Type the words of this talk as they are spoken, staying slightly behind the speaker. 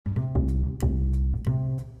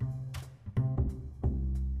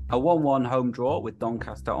A 1-1 home draw with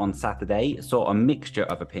Doncaster on Saturday saw a mixture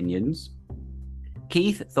of opinions.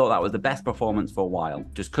 Keith thought that was the best performance for a while,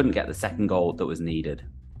 just couldn't get the second goal that was needed.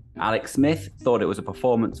 Alex Smith thought it was a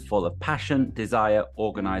performance full of passion, desire,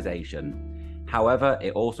 organisation. However,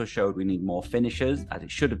 it also showed we need more finishers, as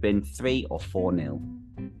it should have been 3 or 4-0.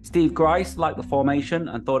 Steve Grice liked the formation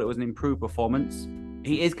and thought it was an improved performance.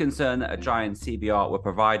 He is concerned that a giant CBR will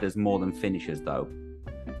provide us more than finishers, though.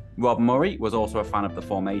 Rob Murray was also a fan of the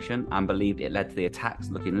formation and believed it led to the attacks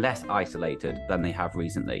looking less isolated than they have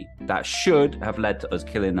recently. That should have led to us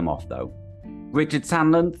killing them off, though. Richard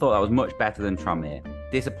Sandland thought that was much better than Tranmere.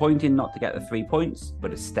 Disappointing not to get the 3 points,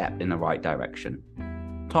 but a step in the right direction.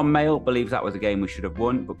 Tom Mayle believes that was a game we should have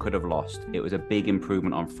won, but could have lost. It was a big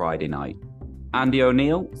improvement on Friday night. Andy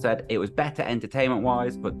O'Neill said it was better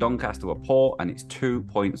entertainment-wise, but Doncaster were poor and it's 2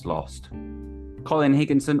 points lost. Colin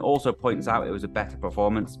Higginson also points out it was a better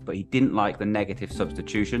performance, but he didn't like the negative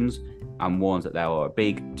substitutions and warns that there were a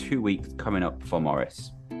big 2 weeks coming up for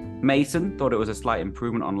Morris. Mason thought it was a slight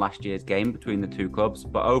improvement on last year's game between the two clubs,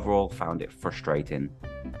 but overall found it frustrating.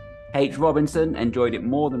 H. Robinson enjoyed it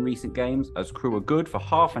more than recent games, as Crewe were good for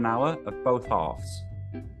half an hour of both halves.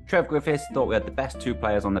 Trev Griffiths thought we had the best 2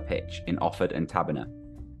 players on the pitch in Offord and Taberner.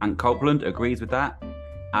 Ant Copeland agrees with that,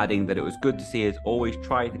 adding that it was good to see us always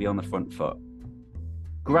try to be on the front foot.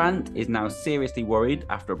 Grant is now seriously worried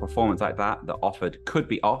after a performance like that Offord could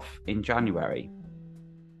be off in January.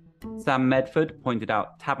 Sam Medford pointed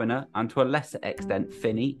out Taberner and to a lesser extent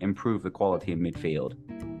Finney improved the quality in midfield.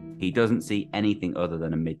 He doesn't see anything other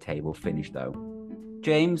than a mid-table finish though.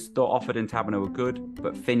 James thought Offord and Taberner were good,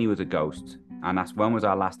 but Finney was a ghost, and asked when was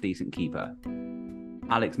our last decent keeper.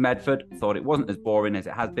 Alex Medford thought it wasn't as boring as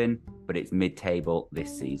it has been, but it's mid-table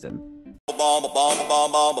this season.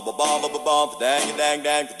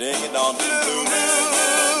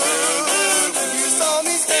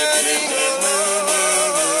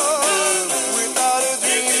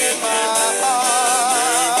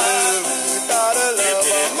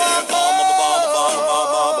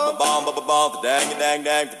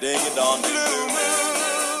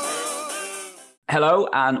 Hello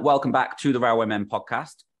and welcome back to the Railway Men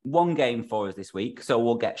podcast. One game for us this week, so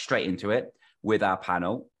we'll get straight into it with our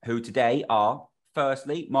panel, who today are,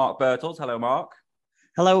 firstly, Mark Birtles. Hello, Mark.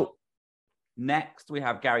 Hello. Next, we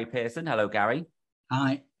have Gary Pearson. Hello, Gary.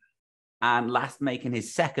 Hi. And last, making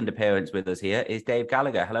his second appearance with us here, is Dave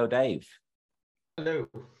Gallagher. Hello, Dave. Hello.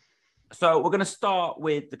 So we're going to start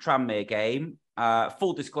with the Tranmere game.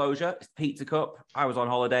 Full disclosure, it's Pizza Cup. I was on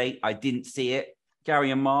holiday. I didn't see it.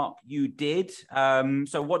 Gary and Mark, you did.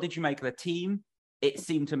 So what did you make of the team? It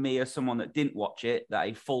seemed to me, as someone that didn't watch it, that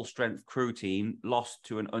a full-strength Crewe team lost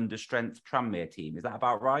to an under-strength Tranmere team. Is that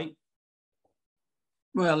about right?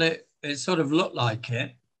 Well, it sort of looked like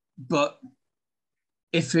it, but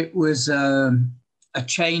if it was a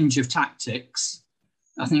change of tactics,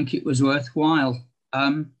 I think it was worthwhile.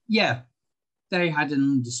 Yeah, they had an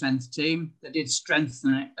under-strength team. They did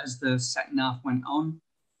strengthen it as the second half went on,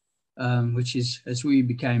 which is as we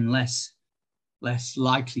became less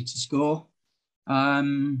likely to score.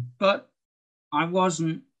 But I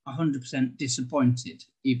wasn't 100% disappointed,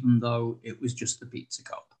 even though it was just the Pizza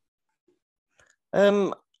Cup.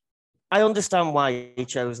 I understand why he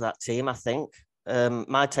chose that team, I think.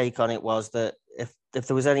 My take on it was that if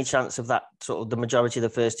there was any chance of that sort of the majority of the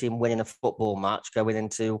first team winning a football match going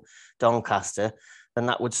into Doncaster, then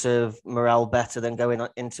that would serve morale better than going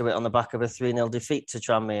into it on the back of a 3-0 defeat to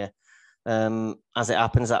Tranmere. As it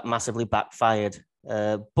happens, that massively backfired.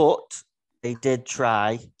 But they did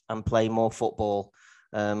try and play more football,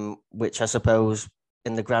 which I suppose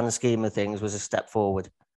in the grand scheme of things was a step forward.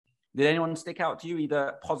 Did anyone stick out to you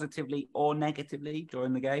either positively or negatively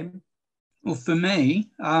during the game? Well, for me,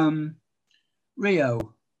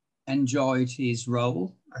 Rio enjoyed his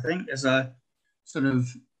role, I think, as a sort of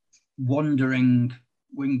wandering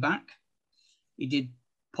wing-back. He did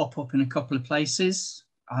pop up in a couple of places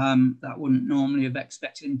that wouldn't normally have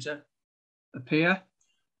expected him to appear.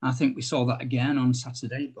 I think we saw that again on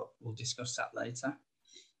Saturday, but we'll discuss that later.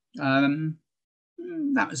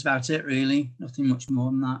 That was about it, really. Nothing much more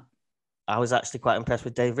than that. I was actually quite impressed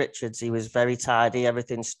with Dave Richards. He was very tidy,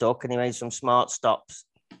 everything stuck, and he made some smart stops.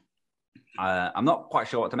 I'm not quite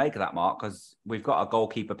sure what to make of that, Mark, because we've got a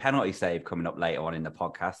goalkeeper penalty save coming up later on in the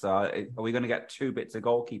podcast. So are we going to get 2 bits of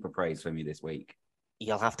goalkeeper praise from you this week?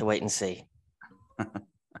 You'll have to wait and see.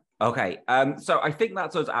 Okay, so I think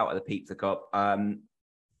that's us out of the Pizza Cup.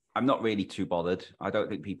 I'm not really too bothered. I don't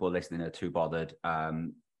think people listening are too bothered.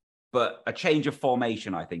 But a change of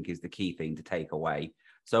formation, I think, is the key thing to take away.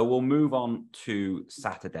 So we'll move on to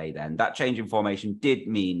Saturday then. That change in formation did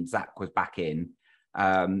mean Zach was back in.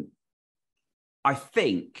 I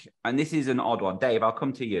think, and this is an odd one, Dave, I'll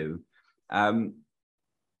come to you.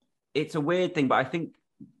 It's a weird thing, but I think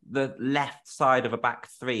the left side of a back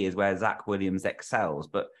three is where Zach Williams excels.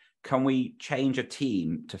 But can we change a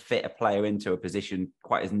team to fit a player into a position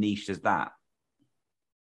quite as niche as that?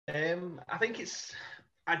 I think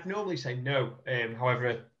I'd normally say no.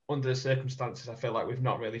 However, under the circumstances, I feel like we've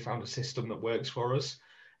not really found a system that works for us.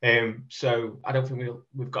 So I don't think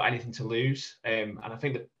we've got anything to lose. And I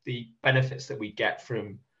think that the benefits that we get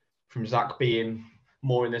from Zach being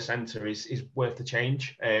more in the centre is worth the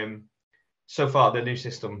change. So far, the new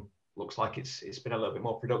system looks like it's been a little bit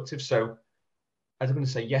more productive. So I'm going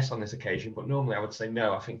to say yes on this occasion, but normally I would say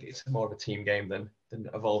no. I think it's more of a team game than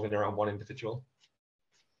evolving around one individual.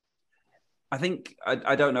 I think,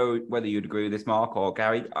 I don't know whether you'd agree with this, Mark or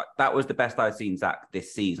Gary. That was the best I've seen Zach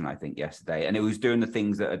this season, I think, yesterday. And it was doing the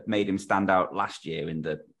things that had made him stand out last year in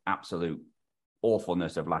the absolute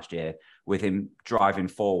awfulness of last year, with him driving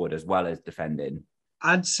forward as well as defending.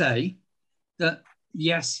 I'd say that,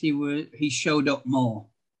 yes, he showed up more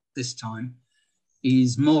this time.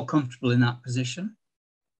 He's more comfortable in that position.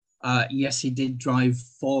 Yes, he did drive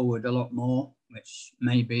forward a lot more, which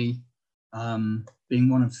maybe being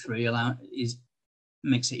one of three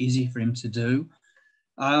makes it easy for him to do.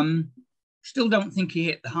 Still don't think he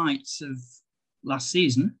hit the heights of last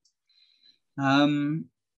season. I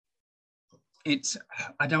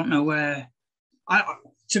don't know where.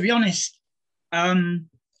 To be honest,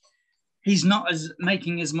 he's not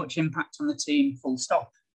making as much impact on the team full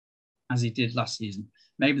stop as he did last season.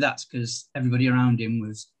 Maybe that's because everybody around him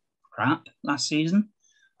was crap last season.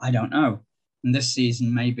 I don't know. And this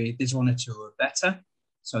season, maybe there's one or two who are better,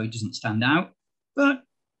 so he doesn't stand out. But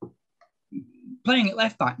playing at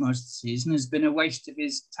left back most of the season has been a waste of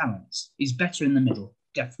his talents. He's better in the middle,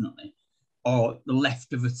 definitely, or the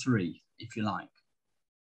left of a three, if you like.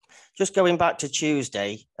 Just going back to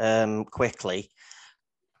Tuesday, quickly,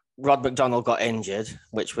 Rod McDonald got injured,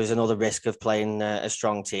 which was another risk of playing a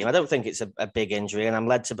strong team. I don't think it's a big injury, and I'm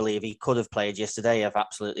led to believe he could have played yesterday if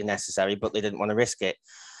absolutely necessary, but they didn't want to risk it.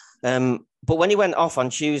 But when he went off on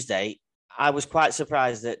Tuesday, I was quite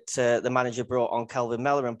surprised that the manager brought on Kelvin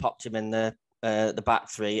Miller and popped him in the back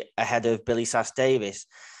three ahead of Billy Sass-Davis.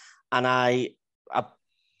 And I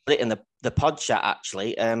put it in the pod chat,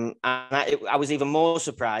 actually. And I was even more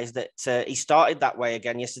surprised that he started that way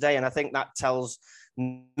again yesterday. And I think that tells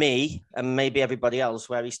me and maybe everybody else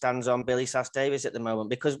where he stands on Billy Sass-Davis at the moment,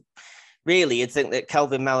 because really you'd think that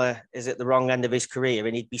Kelvin Miller is at the wrong end of his career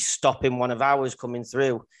and he'd be stopping one of ours coming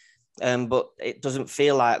through. But it doesn't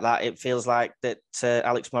feel like that. It feels like that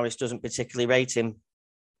Alex Morris doesn't particularly rate him.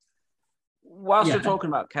 Whilst you're talking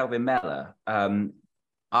about Kelvin Miller,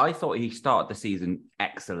 I thought he started the season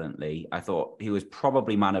excellently. I thought he was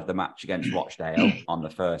probably man of the match against Rochdale on the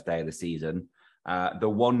first day of the season. The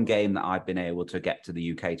one game that I've been able to get to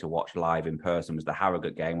the UK to watch live in person was the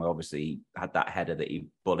Harrogate game, where obviously he had that header that he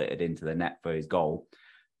bulleted into the net for his goal.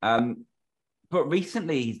 But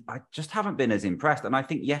recently, I just haven't been as impressed. And I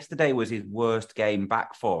think yesterday was his worst game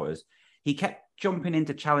back for us. He kept jumping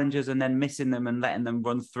into challenges and then missing them and letting them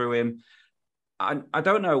run through him. I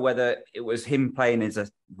don't know whether it was him playing as a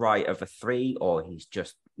right of a three or he's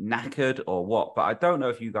just knackered or what, but I don't know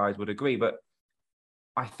if you guys would agree. But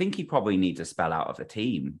I think he probably needs a spell out of the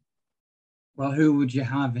team. Well, who would you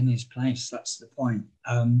have in his place? That's the point.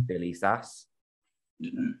 Billy Sass?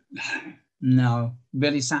 No,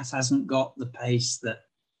 Billy Sass hasn't got the pace that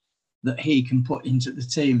he can put into the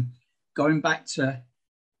team. Going back to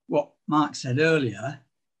what Mark said earlier,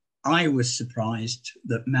 I was surprised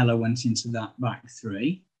that Mellor went into that back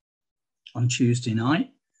three on Tuesday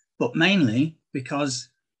night, but mainly because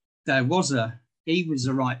he was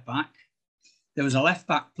a right back. There was a left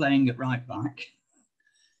back playing at right back,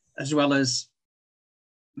 as well as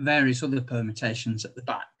various other permutations at the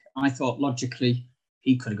back. I thought logically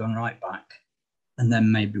he could have gone right back, and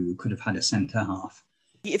then maybe we could have had a centre half.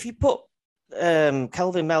 If you put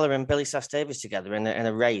Kelvin Miller and Billy Sass-Davis together in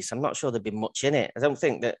a race, I'm not sure there'd be much in it. I don't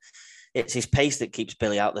think that it's his pace that keeps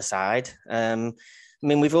Billy out the side. I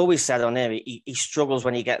mean, we've always said on here, he struggles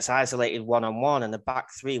when he gets isolated one-on-one, and the back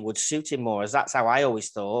three would suit him more, as that's how I always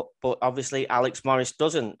thought. But obviously, Alex Morris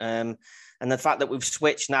doesn't. And the fact that we've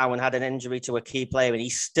switched now and had an injury to a key player and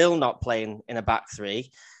he's still not playing in a back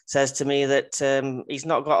three says to me that he's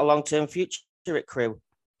not got a long-term future at Crewe.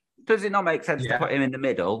 Does it not make sense to put him in the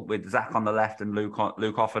middle with Zach on the left and Luke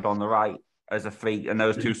Offord on the right as a three, and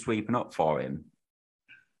those two sweeping up for him?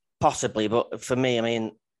 Possibly, but for me, I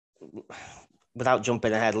mean, without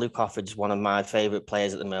jumping ahead, Luke Offord's one of my favourite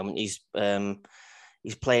players at the moment. He's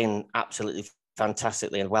playing absolutely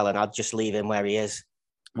fantastically well, and I'd just leave him where he is.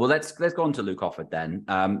 Well, let's go on to Luke Offord then.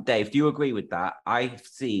 Dave, do you agree with that? I've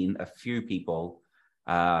seen a few people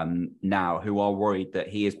now who are worried that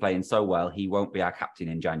he is playing so well he won't be our captain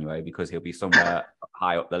in January because he'll be somewhere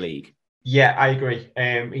high up the league. Yeah, I agree.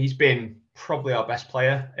 He's been probably our best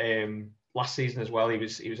player last season as well. He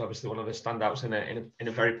was obviously one of the standouts in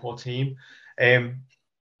a very poor team.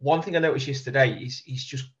 One thing I noticed yesterday is he's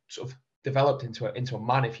just sort of developed into a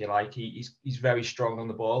man, if you like. He's very strong on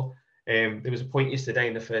the ball. There was a point yesterday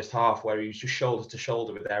in the first half where he was just shoulder to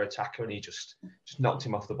shoulder with their attacker, and he just knocked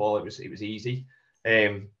him off the ball. It was easy.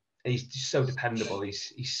 And he's just so dependable.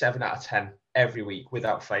 He's 7 out of 10 every week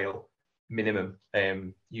without fail, minimum.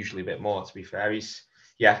 Usually a bit more, to be fair.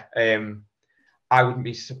 I wouldn't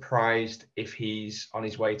be surprised if he's on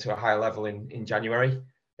his way to a higher level in January.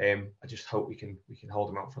 I just hope we can hold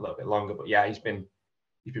him out for a little bit longer. But yeah, he's been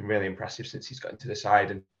really impressive since he's got into the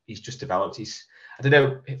side, and he's just developed. I don't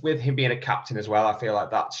know, with him being a captain as well, I feel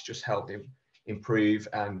like that's just helped him improve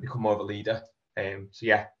and become more of a leader. So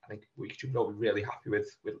yeah, I think we should all be really happy with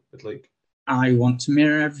Luke. I want to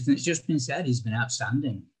mirror everything that's just been said. He's been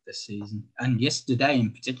outstanding this season, and yesterday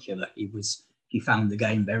in particular, he found the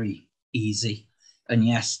game very easy. And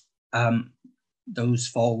yes, those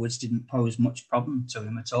forwards didn't pose much problem to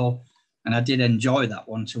him at all. And I did enjoy that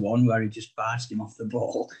 1-to-1 where he just barged him off the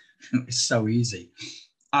ball. It was so easy.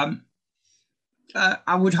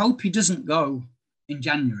 I would hope he doesn't go in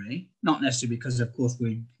January, not necessarily because, of course,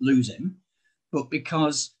 we lose him, but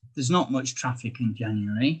because there's not much traffic in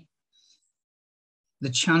January. The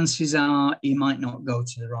chances are he might not go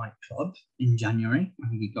to the right club in January. I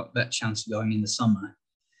think he got that chance of going in the summer.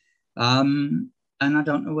 And I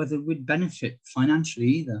don't know whether we'd benefit financially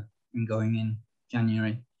either in going in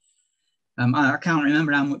January. I can't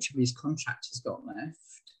remember how much of his contract he's got left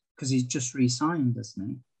because he's just re-signed, doesn't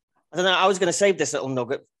he? I don't know. I was going to save this little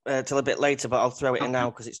nugget till a bit later, but I'll throw it in now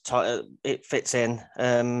because it fits in.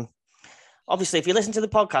 Obviously, if you listen to the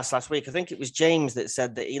podcast last week, I think it was James that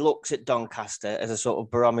said that he looks at Doncaster as a sort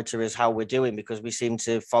of barometer as how we're doing because we seem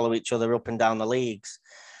to follow each other up and down the leagues.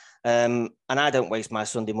 And I don't waste my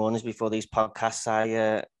Sunday mornings before these podcasts.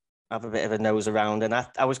 I have a bit of a nose around, and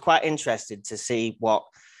I was quite interested to see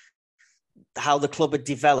how the club had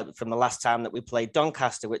developed from the last time that we played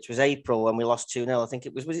Doncaster, which was April when we lost 2-0. I think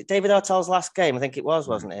was it David Artell's last game? I think it was,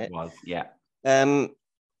 wasn't it? It was, yeah. And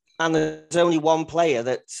there's only one player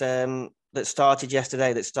that started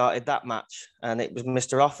yesterday that started that match, and it was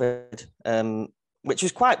Mr. Offord, which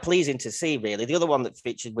was quite pleasing to see, really. The other one that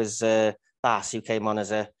featured was Bass, who came on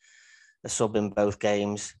as a sub in both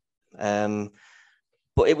games.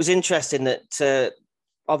 But it was interesting that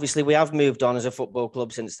obviously we have moved on as a football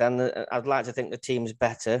club since then. I'd like to think the team's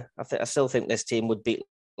better. I still think this team would beat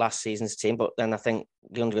last season's team, but then I think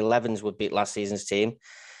the under-11s would beat last season's team.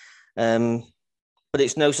 But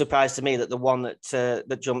it's no surprise to me that the one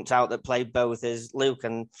that jumped out that played both is Luke.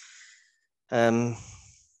 And I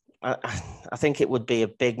think it would be a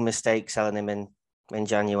big mistake selling him in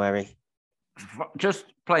January. Just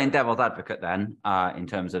playing devil's advocate then, in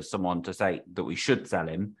terms of someone to say that we should sell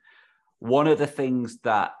him. One of the things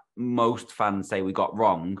that most fans say we got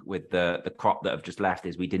wrong with the crop that have just left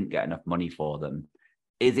is we didn't get enough money for them.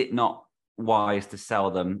 Is it not wise to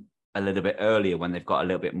sell them a little bit earlier when they've got a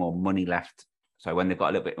little bit more money left? So when they've got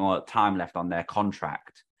a little bit more time left on their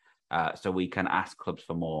contract, so we can ask clubs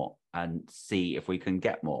for more and see if we can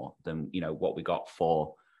get more than, what we got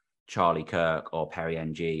for Charlie Kirk or Perry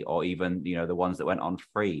NG, or even, the ones that went on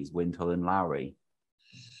freeze, Windhull and Lowry.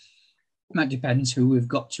 That depends who we've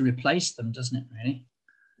got to replace them, doesn't it, really?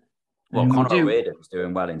 Well, Conor O'Riordan's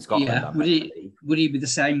doing well in Scotland. Yeah. Would he be the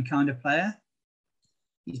same kind of player?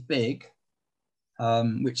 He's big,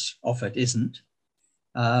 which Offord isn't.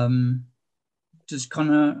 Does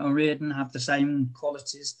Conor O'Riordan have the same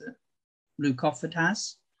qualities that Luke Offord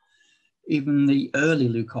has? Even the early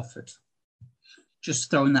Luke Offord?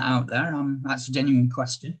 Just throwing that out there. That's a genuine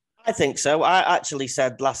question. I think so. I actually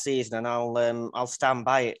said last season, and I'll stand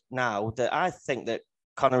by it now, that I think that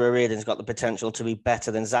Conor O'Riordan's got the potential to be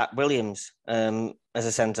better than Zach Williams as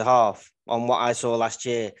a centre half on what I saw last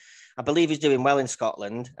year. I believe he's doing well in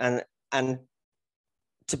Scotland, and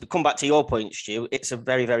to come back to your point, Stu, it's a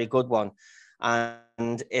very, very good one.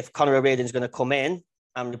 And if Conor O'Riordan's going to come in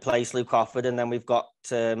and replace Luke Offord, and then we've got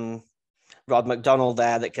Rod McDonald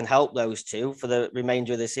there that can help those two for the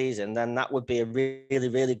remainder of the season, then that would be a really,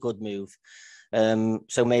 really good move.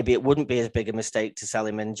 So maybe it wouldn't be as big a mistake to sell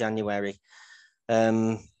him in January.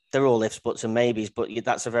 They're all ifs, buts and maybes, but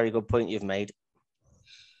that's a very good point you've made.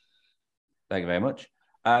 Thank you very much.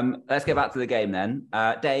 Let's get back to the game then.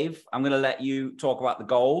 Dave, I'm going to let you talk about the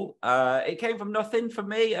goal. It came from nothing for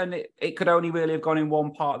me, and it could only really have gone in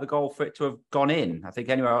one part of the goal for it to have gone in. I think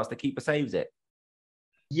anywhere else the keeper saves it.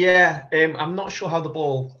 Yeah, I'm not sure how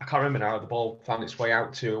I can't remember how the ball found its way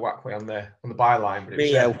out to Wakwe on the byline, but it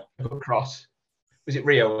was Rio. a good cross. Was it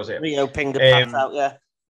Rio, was it? Rio pinged a pass out, yeah.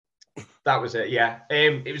 That was it, yeah.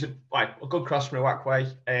 It was a good cross from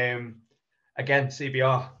Wakwe. Again,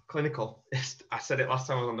 CBR, clinical. I said it last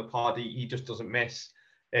time I was on the pod, he just doesn't miss.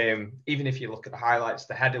 Even if you look at the highlights,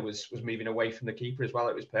 the header was moving away from the keeper as well.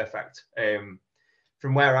 It was perfect.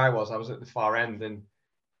 From where I was at the far end, and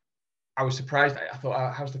I was surprised. I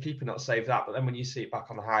thought, how's the keeper not saved that? But then when you see it back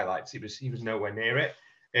on the highlights, he was nowhere near it.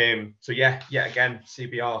 So yeah, again,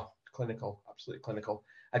 CBR, clinical, absolutely clinical.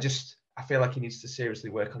 I feel like he needs to seriously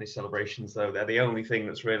work on his celebrations, though. They're the only thing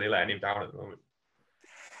that's really letting him down at the moment.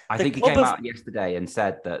 I think he came out yesterday and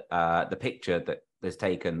said that the picture that is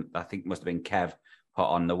taken, I think must have been Kev put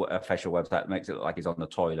on the official website, makes it look like he's on the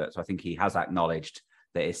toilet. So I think he has acknowledged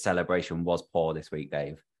that his celebration was poor this week,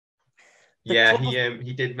 Dave. Yeah,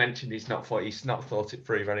 he did mention he's not thought it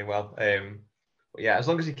through very well. But yeah, as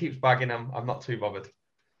long as he keeps bagging, I'm not too bothered.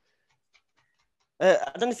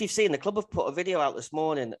 I don't know if you've seen, the club have put a video out this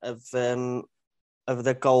morning of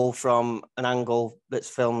the goal from an angle that's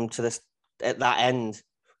filmed at that end,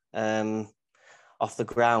 off the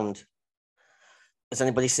ground. Has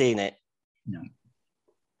anybody seen it? No.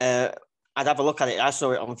 I'd have a look at it. I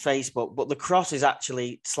saw it on Facebook, but the cross is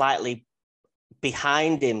actually slightly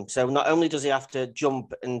behind him. So not only does he have to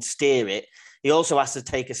jump and steer it, he also has to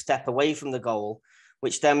take a step away from the goal,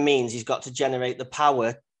 which then means he's got to generate the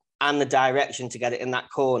power and the direction to get it in that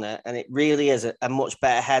corner. And it really is a much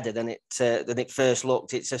better header than it first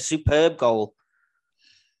looked. It's a superb goal.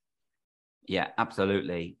 Yeah,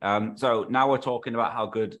 absolutely. So now we're talking about how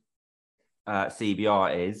good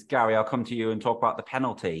CBR is. Gary, I'll come to you and talk about the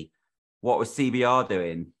penalty. What was CBR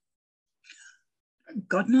doing?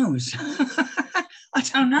 God knows. I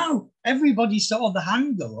don't know. Everybody saw the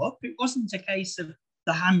hand go up. It wasn't a case of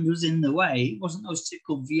the hand was in the way. It wasn't those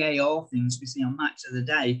typical VAR things we see on Match of the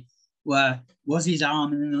Day, where was his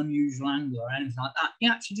arm in an unusual angle or anything like that. He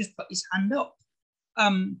actually just put his hand up.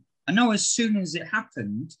 I know as soon as it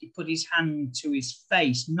happened, he put his hand to his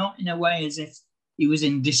face, not in a way as if he was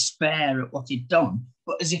in despair at what he'd done,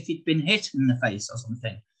 but as if he'd been hit in the face or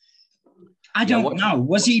something. I don't know.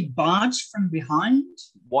 Was he barged from behind?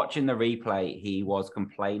 Watching the replay, he was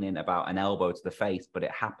complaining about an elbow to the face, but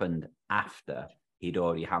it happened after he'd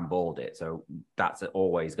already handballed it. So that's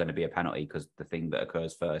always going to be a penalty because the thing that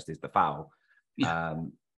occurs first is the foul. Yeah.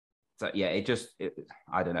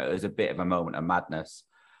 I don't know. It was a bit of a moment of madness.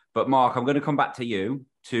 But Mark, I'm going to come back to you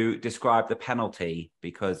to describe the penalty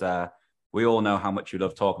because we all know how much you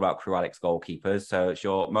love talking about Crewe Alex goalkeepers. So it's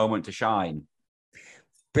your moment to shine.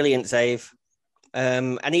 Brilliant save.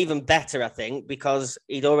 And even better, I think, because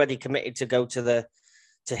he'd already committed to go to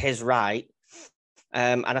his right.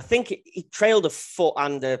 And I think he trailed a foot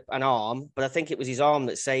and an arm, but I think it was his arm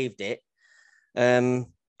that saved it. And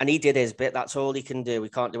he did his bit. That's all he can do. He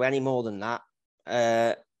can't do any more than that.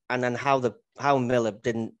 And then how Miller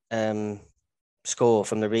didn't score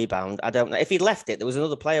from the rebound, I don't know. If he'd left it, there was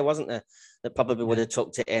another player, wasn't there, that probably would have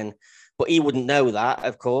tucked it in. But he wouldn't know that,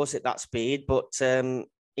 of course, at that speed. But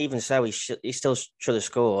even so, he still should have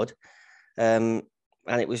scored. And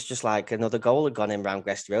it was just like another goal had gone in round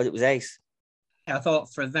Gresty Road. It was ace. I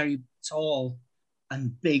thought for a very tall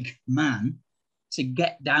and big man to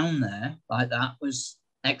get down there like that was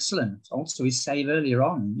excellent. Also, his save earlier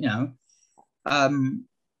on,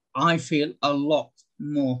 I feel a lot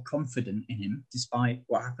more confident in him, despite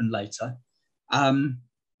what happened later,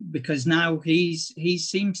 because now he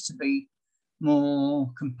seems to be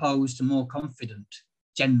more composed and more confident.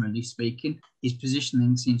 Generally speaking, his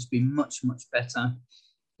positioning seems to be much, much better.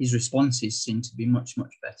 His responses seem to be much,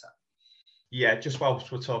 much better. Yeah, just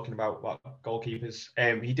whilst we're talking about goalkeepers,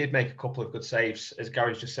 he did make a couple of good saves. As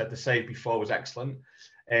Gary's just said, the save before was excellent.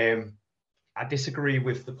 I disagree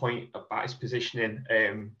with the point about his positioning.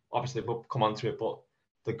 Obviously, we'll come on to it, but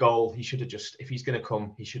the goal, he should have just, if he's going to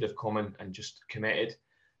come, he should have come and just committed.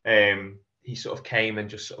 He sort of came and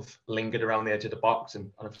just sort of lingered around the edge of the box,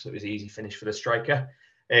 and obviously it was an easy finish for the striker.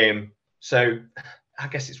 So I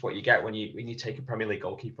guess it's what you get when you take a Premier League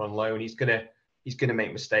goalkeeper on loan. He's gonna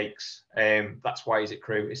make mistakes. That's why he's at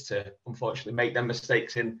Crewe, is to unfortunately make them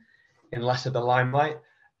mistakes in less of the limelight.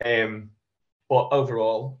 But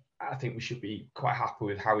overall, I think we should be quite happy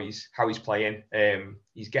with how he's playing.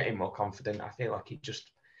 He's getting more confident. I feel like he just,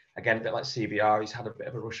 again, a bit like CBR, he's had a bit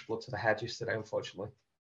of a rush of blood to the head yesterday, unfortunately.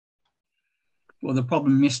 Well, the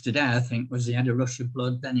problem yesterday, I think, was he had a rush of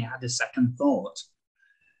blood, then he had a second thought.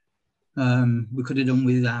 We could have done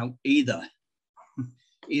without either.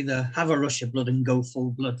 Either have a rush of blood and go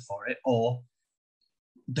full blood for it, or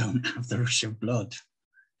don't have the rush of blood.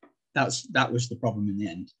 That was the problem in the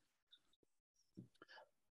end.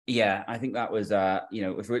 Yeah, I think that was,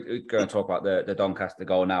 if we're going to talk about the Doncaster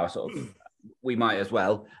goal now, we might as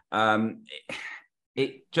well.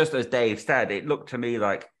 It just as Dave said, it looked to me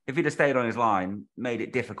like if he'd have stayed on his line, made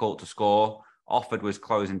it difficult to score. Offord was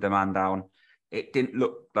closing demand down. It didn't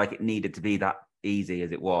look like it needed to be that easy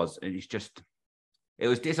as it was. And it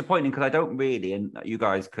was disappointing because I don't really, and you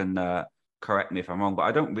guys can correct me if I'm wrong, but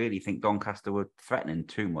I don't really think Doncaster were threatening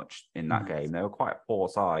too much in that game. They were quite a poor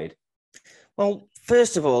side. Well,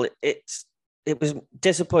 first of all, it was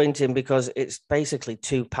disappointing because it's basically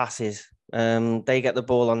two passes. They get the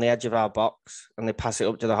ball on the edge of our box and they pass it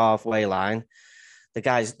up to the halfway line. The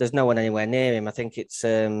guys, there's no one anywhere near him. I think it's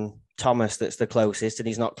Thomas that's the closest, and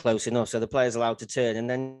he's not close enough. So the player's allowed to turn, and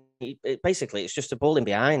then it's just a ball in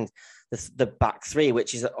behind the back three,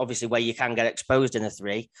 which is obviously where you can get exposed in a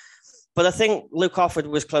three. But I think Luke Offord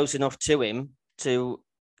was close enough to him to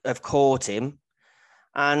have caught him.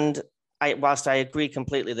 And whilst I agree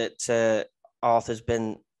completely that Arthur's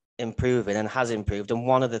been improving and has improved, and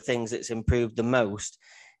one of the things that's improved the most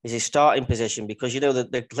is his starting position, because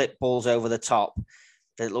the clip balls over the top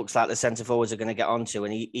that it looks like the centre forwards are going to get onto,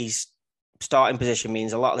 and he's starting position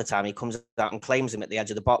means a lot of the time he comes out and claims him at the edge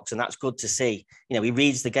of the box, and that's good to see. He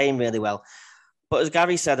reads the game really well. But as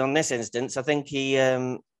Gary said on this instance, I think he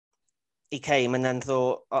came and then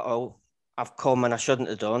thought, I've come and I shouldn't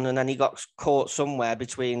have done, and then he got caught somewhere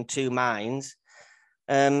between two minds.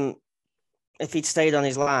 If he'd stayed on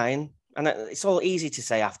his line, and it's all easy to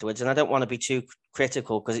say afterwards, and I don't want to be too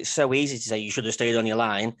critical because it's so easy to say you should have stayed on your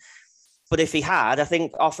line. But if he had, I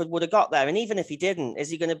think Offord would have got there. And even if he didn't, is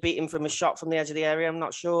he going to beat him from a shot from the edge of the area? I'm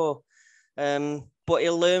not sure. But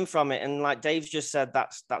he'll learn from it. And like Dave's just said,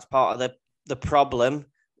 that's part of the problem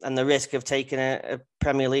and the risk of taking a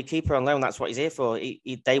Premier League keeper on loan. That's what he's here for.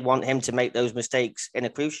 They want him to make those mistakes in a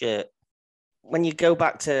Crewe shirt. When you go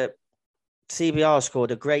back to CBR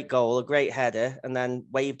scored a great goal, a great header, and then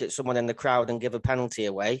waved at someone in the crowd and give a penalty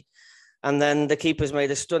away. And then the keeper's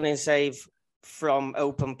made a stunning save from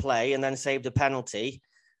open play and then saved a penalty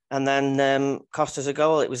and then cost us a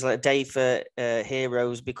goal. It was like a day for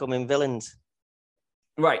heroes becoming villains.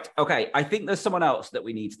 Right. Okay. I think there's someone else that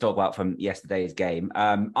we need to talk about from yesterday's game.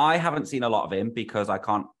 I haven't seen a lot of him because I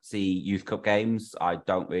can't see Youth Cup games. I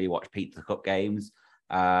don't really watch Pizza Cup games.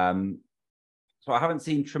 So I haven't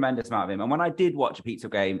seen a tremendous amount of him. And when I did watch a Pizza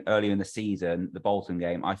game earlier in the season, the Bolton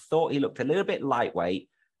game, I thought he looked a little bit lightweight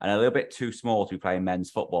and a little bit too small to be playing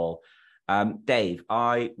men's football. Dave,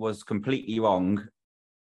 I was completely wrong.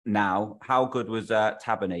 Now, how good was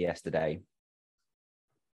Taberner yesterday?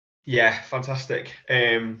 Yeah, fantastic.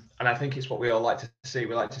 And I think it's what we all like to see.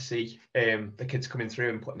 We like to see the kids coming through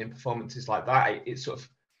and putting in performances like that. It sort of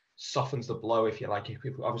softens the blow, if you like.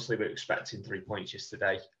 Obviously, we're expecting 3 points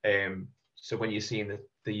yesterday. So when you're seeing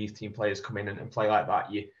the youth team players come in and play like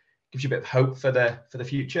that, it gives you a bit of hope for the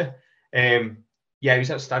future. Yeah, he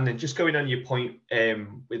was outstanding. Just going on your point,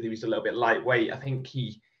 with he was a little bit lightweight. I think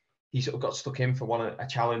he sort of got stuck in for a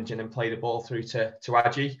challenge and then played the ball through to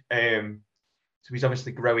Adji. So he's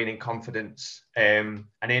obviously growing in confidence. And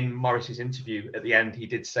in Morris's interview at the end, he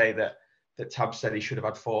did say that Tab said he should have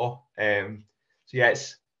had 4. So yeah,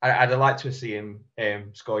 I'd like to see him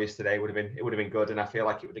score yesterday. It would have been good, and I feel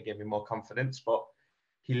like it would have given him more confidence. But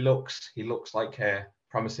he looks like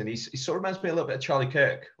promising. He sort of reminds me a little bit of Charlie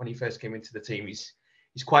Kirk when he first came into the team. He's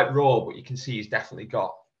quite raw, but you can see he's definitely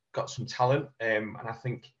got some talent. And I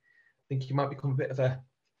think he might become a bit of a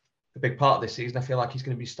big part of this season. I feel like he's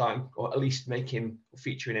going to be starting, or at least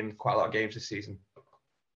featuring in quite a lot of games this season.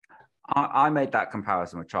 I made that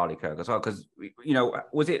comparison with Charlie Kirk as well, because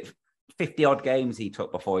was it 50 odd games he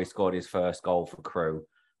took before he scored his first goal for Crewe?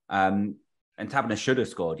 And Taberner should have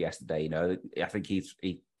scored yesterday. I think he's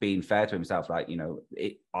being fair to himself.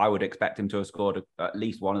 I would expect him to have scored at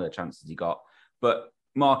least one of the chances he got. But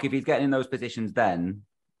Mark, if he's getting in those positions, then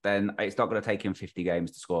it's not going to take him 50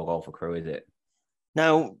 games to score a goal for Crewe, is it?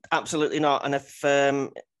 No, absolutely not. And if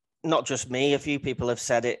not just me, a few people have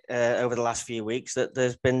said it over the last few weeks that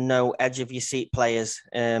there's been no edge of your seat players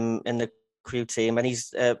in the Crewe team. And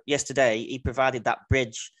yesterday he provided that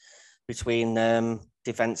bridge between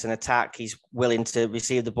defence and attack. He's willing to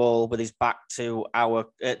receive the ball with his back to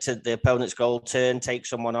the opponent's goal, take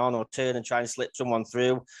someone on, or turn and try and slip someone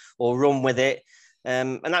through, or run with it.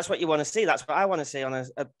 And that's what you want to see. That's what I want to see on a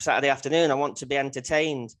Saturday afternoon. I want to be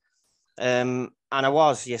entertained. And I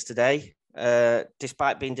was yesterday.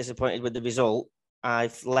 despite being disappointed with the result,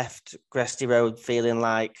 I've left Gresty Road feeling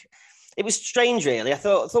like it was strange, really. I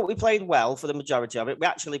thought we played well for the majority of it. We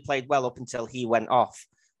actually played well up until he went off,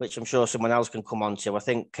 which I'm sure someone else can come on to. I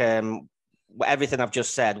think everything I've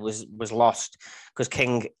just said was lost because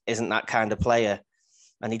King isn't that kind of player,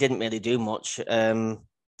 and he didn't really do much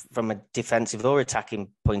from a defensive or attacking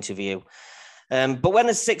point of view. But when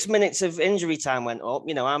the 6 minutes of injury time went up,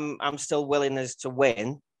 I'm still willing as to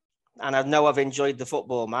win. And I know I've enjoyed the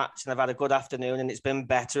football match and I've had a good afternoon and it's been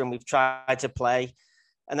better and we've tried to play.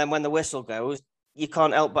 And then when the whistle goes, you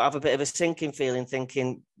can't help but have a bit of a sinking feeling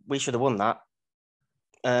thinking we should have won that.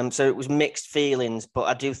 So it was mixed feelings, but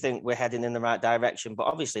I do think we're heading in the right direction. But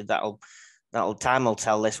obviously time will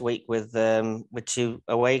tell this week with 2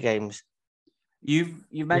 away games. You've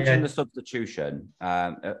mentioned the substitution.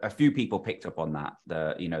 A few people picked up on that.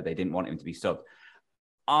 They didn't want him to be subbed.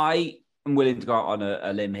 I am willing to go out on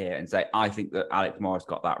a limb here and say I think that Alex Morris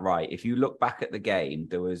got that right. If you look back at the game,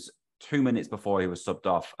 there was 2 minutes before he was subbed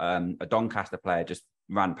off. A Doncaster player just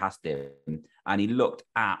ran past him and he looked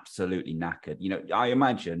absolutely knackered. I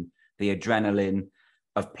imagine the adrenaline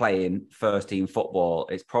of playing first team football,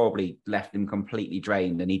 it's probably left him completely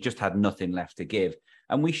drained and he just had nothing left to give.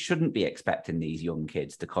 And we shouldn't be expecting these young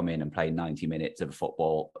kids to come in and play 90 minutes of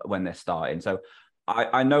football when they're starting. So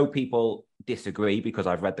I know people disagree because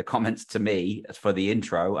I've read the comments to me for the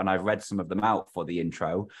intro and I've read some of them out for the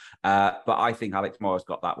intro. But I think Alex Morris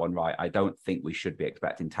got that one right. I don't think we should be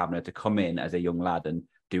expecting Taberner to come in as a young lad and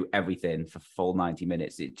do everything for full 90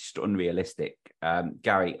 minutes. It's just unrealistic.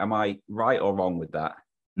 Gary, am I right or wrong with that?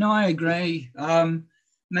 No, I agree.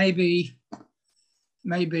 Maybe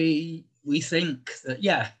we think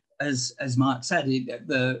that, as Mark said, we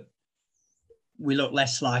look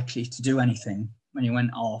less likely to do anything when he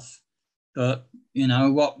went off. But,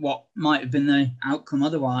 what might have been the outcome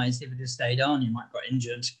otherwise if he'd have stayed on? He might have got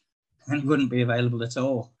injured and he wouldn't be available at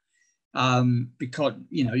all. Because,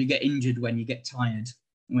 you get injured when you get tired,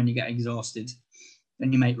 when you get exhausted,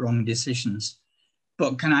 and you make wrong decisions.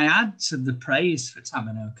 But can I add to the praise for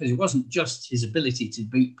Taberner? Because it wasn't just his ability to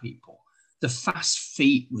beat people. The fast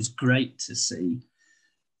feet was great to see.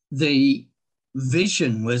 The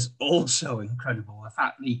vision was also incredible. The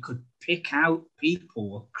fact that he could pick out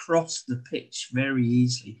people across the pitch very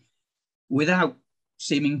easily without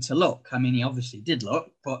seeming to look. I mean, he obviously did look,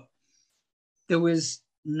 but there was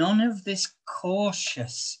none of this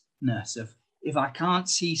cautiousness of, if I can't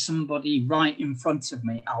see somebody right in front of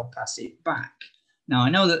me, I'll pass it back. Now, I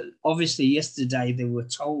know that obviously yesterday they'd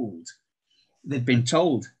been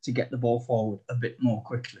told to get the ball forward a bit more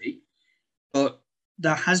quickly, but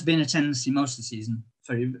there has been a tendency most of the season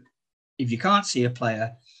for, if you can't see a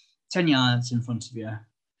player 10 yards in front of you,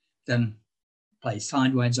 then play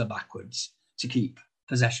sideways or backwards to keep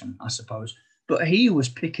possession, I suppose. But he was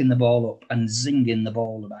picking the ball up and zinging the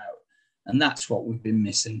ball about. And that's what we've been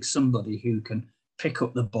missing, somebody who can pick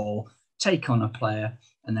up the ball, take on a player,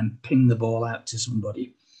 and then ping the ball out to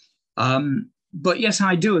somebody. But yes,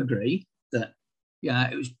 I do agree that,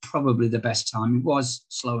 it was probably the best time. It was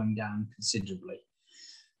slowing down considerably.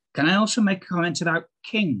 Can I also make a comment about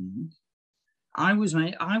King? I was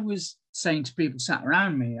saying to people sat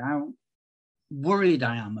around me how worried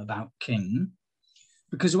I am about King,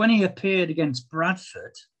 because when he appeared against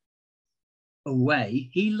Bradford away,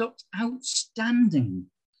 he looked outstanding.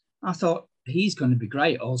 I thought he's going to be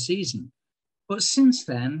great all season. But since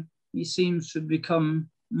then, he seems to have become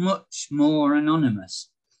much more anonymous.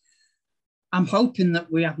 I'm hoping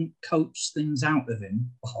that we haven't coached things out of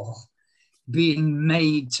him, or being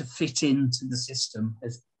made to fit into the system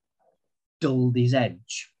has dulled his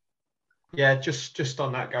edge. Yeah, just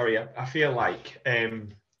on that, Gary, I feel like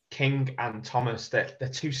King and Thomas, they're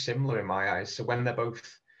too similar in my eyes. So when they're both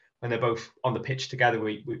on the pitch together,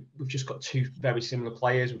 we've just got two very similar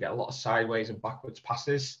players. We get a lot of sideways and backwards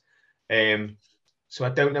passes. So I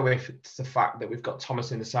don't know if it's the fact that we've got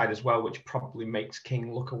Thomas in the side as well, which probably makes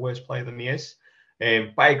King look a worse player than he is.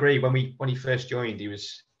 But I agree, when he first joined, he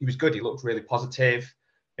was good. He looked really positive.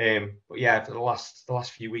 But yeah, for the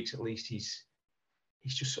last few weeks at least, he's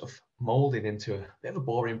just sort of moulded into a bit of a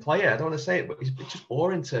boring player. I don't want to say it, but he's just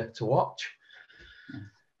boring to watch.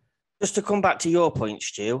 Just to come back to your point,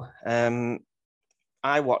 Stu,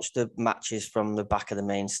 I watched the matches from the back of the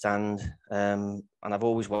main stand, and I've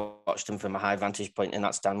always watched them from a high vantage point in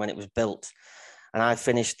that stand when it was built. And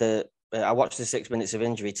I watched the 6 minutes of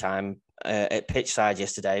injury time at pitch side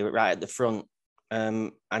yesterday, right at the front.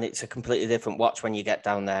 And it's a completely different watch when you get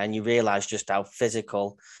down there and you realise just how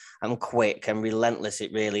physical and quick and relentless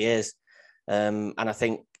it really is. And I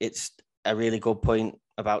think it's a really good point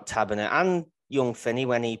about Taberner and young Finney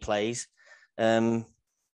when he plays.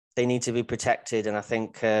 They need to be protected. And I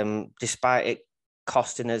think despite it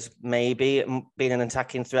costing us maybe being an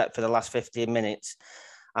attacking threat for the last 15 minutes,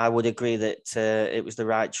 I would agree that it was the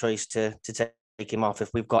right choice to take him off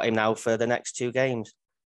if we've got him now for the next 2 games.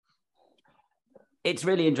 It's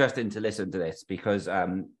really interesting to listen to this because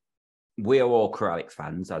we are all Crewe Alex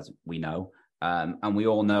fans, as we know, and we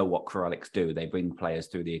all know what Crewe Alex do. They bring players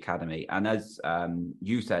through the academy. And as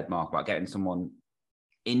you said, Mark, about getting someone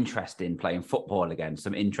interested in playing football again,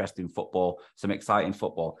 some interesting football, some exciting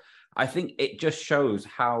football, I think it just shows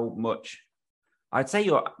how much, I'd say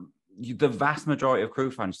the vast majority of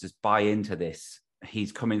Crewe fans just buy into this.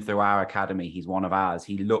 He's coming through our academy. He's one of ours.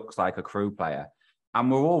 He looks like a Crewe player. And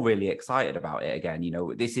we're all really excited about it again. You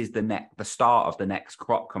know, this is the start of the next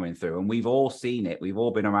crop coming through. And we've all seen it. We've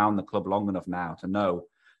all been around the club long enough now to know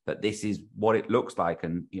that this is what it looks like.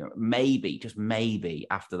 And, you know, maybe, just maybe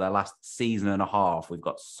after the last season and a half, we've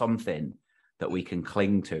got something that we can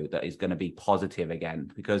cling to that is going to be positive again.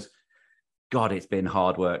 Because, God, it's been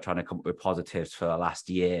hard work trying to come up with positives for the last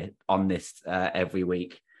year on this every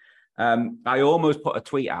week. I almost put a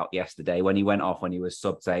tweet out yesterday when he went off, when he was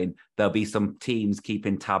subbed, saying there'll be some teams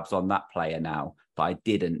keeping tabs on that player now, but I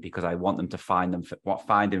didn't because I want them to find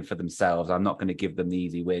him for themselves. I'm not going to give them the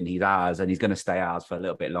easy win. He's ours, and he's going to stay ours for a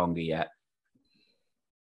little bit longer yet.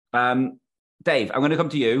 Dave, I'm going to come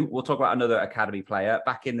to you. We'll talk about another academy player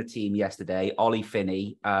back in the team yesterday, Ollie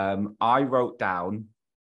Finney. I wrote down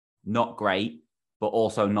not great, but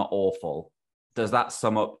also not awful. Does that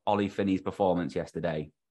sum up Ollie Finney's performance yesterday?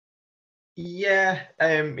 Yeah,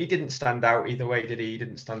 he didn't stand out either way, did he? He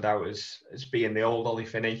didn't stand out as being the old Ollie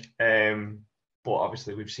Finney. But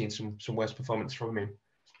obviously we've seen some worse performance from him,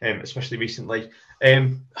 especially recently.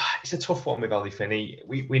 It's a tough one with Ollie Finney.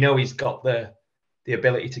 We know he's got the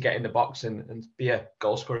ability to get in the box and be a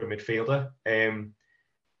goal-scoring midfielder.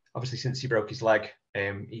 Obviously, since he broke his leg,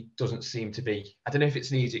 he doesn't seem to be, I don't know if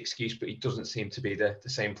it's an easy excuse, but he doesn't seem to be the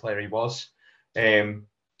same player he was.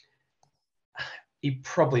 He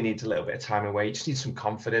probably needs a little bit of time away. He just needs some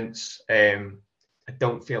confidence. I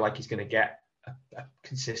don't feel like he's going to get a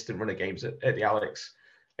consistent run of games at the Alex.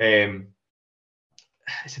 It's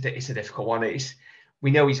a difficult one.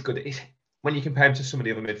 We know he's good. When you compare him to some of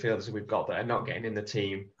the other midfielders that we've got that are not getting in the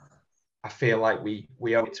team, I feel like we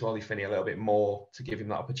owe it to Ollie Finney a little bit more to give him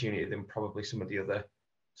that opportunity than probably some of the other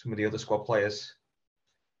squad players.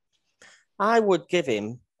 I would give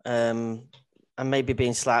him, and maybe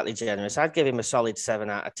being slightly generous, I'd give him a solid 7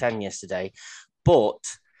 out of 10 yesterday. But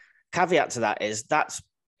caveat to that is that's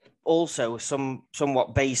also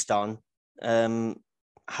somewhat based on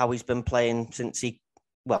how he's been playing since he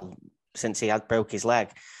had broke his leg.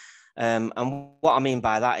 And what I mean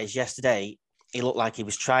by that is yesterday, he looked like he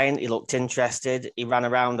was trying. He looked interested. He ran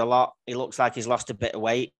around a lot. He looks like he's lost a bit of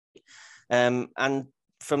weight. And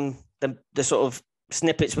from the sort of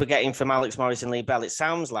snippets we're getting from Alex Morris and Lee Bell, it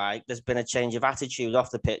sounds like there's been a change of attitude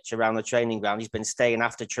off the pitch around the training ground. He's been staying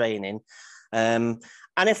after training. And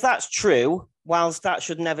if that's true, whilst that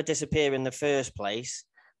should never disappear in the first place,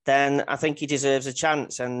 then I think he deserves a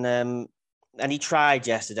chance. And he tried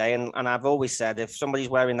yesterday. And I've always said, if somebody's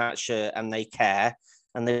wearing that shirt and they care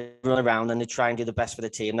and they run around and they try and do the best for the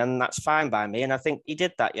team, then that's fine by me. And I think he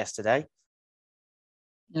did that yesterday.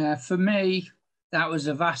 Yeah, for me, that was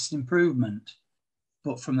a vast improvement,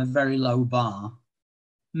 but from a very low bar,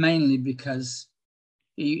 mainly because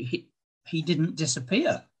he didn't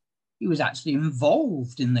disappear. He was actually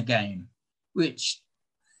involved in the game, which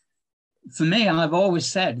for me, I've always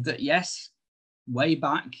said that, yes, way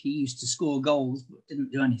back, he used to score goals, but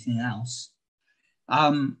didn't do anything else.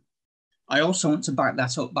 I also want to back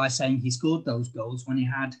that up by saying he scored those goals when he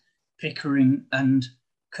had Pickering and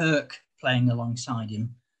Kirk playing alongside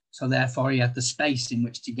him. So therefore, he had the space in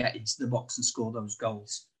which to get into the box and score those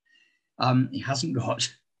goals. He hasn't got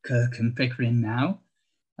Kirk and Pickering now.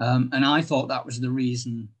 And I thought that was the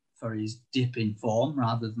reason for his dip in form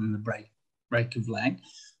rather than the break of leg.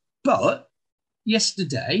 But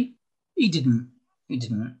yesterday, he didn't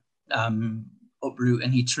uproot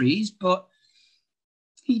any trees, but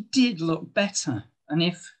he did look better. And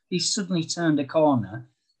if he suddenly turned a corner,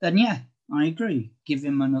 then yeah, I agree. Give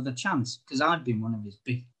him another chance, because I've been one of his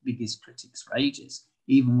biggest critics for ages.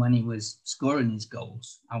 Even when he was scoring his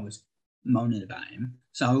goals, I was moaning about him.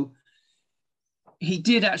 So he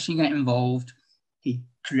did actually get involved. He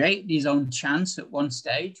created his own chance at one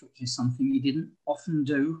stage, which is something he didn't often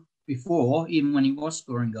do before, even when he was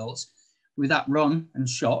scoring goals, with that run and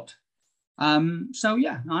shot. So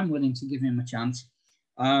yeah, I'm willing to give him a chance,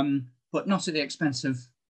 but not at the expense of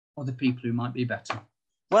other people who might be better.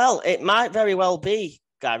 Well, it might very well be,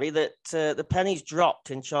 Gary, that the pennies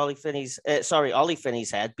dropped in Ollie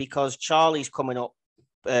Finney's head, because Charlie's coming up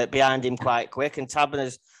behind him quite quick, and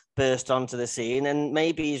Taberner's burst onto the scene, and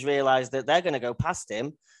maybe he's realised that they're going to go past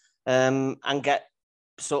him and get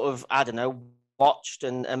sort of, I don't know, watched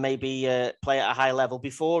and maybe play at a high level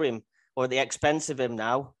before him or at the expense of him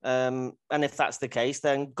now. And if that's the case,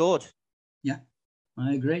 then good. Yeah,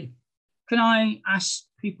 I agree. Can I ask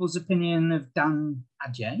people's opinion of Dan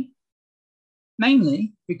Adjei?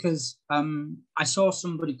 Mainly because I saw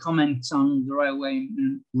somebody comment on the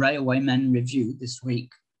Railwaymen review this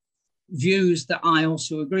week, views that I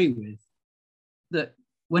also agree with, that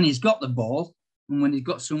when he's got the ball and when he's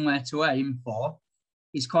got somewhere to aim for,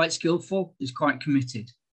 he's quite skillful, he's quite committed.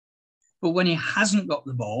 But when he hasn't got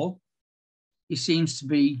the ball, his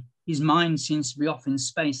mind seems to be off in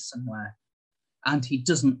space somewhere, and he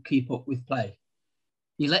doesn't keep up with play.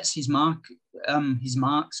 He lets his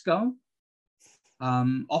marks go.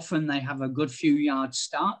 Often they have a good few yards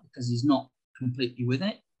start because he's not completely with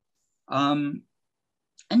it. And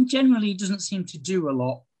generally he doesn't seem to do a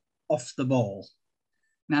lot off the ball.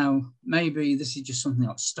 Now, maybe this is just something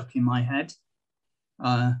that's stuck in my head,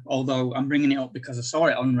 although I'm bringing it up because I saw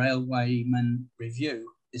it on Railwaymen Review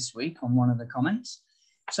this week on one of the comments.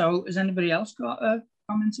 So has anybody else got a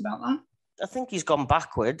comment about that? I think he's gone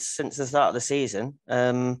backwards since the start of the season.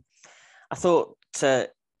 I thought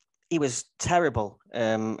he was terrible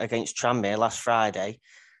against Tranmere last Friday,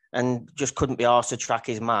 and just couldn't be arsed to track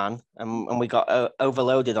his man, and we got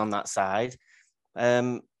overloaded on that side.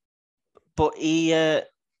 But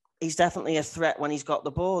he's definitely a threat when he's got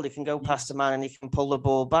the ball. He can go past the man and he can pull the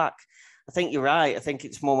ball back. I think you're right. I think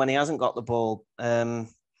it's more when he hasn't got the ball.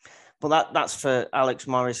 But that's for Alex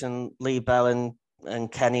Morris and Lee Bell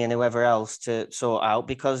and Kenny and whoever else to sort out,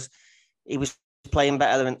 because he was playing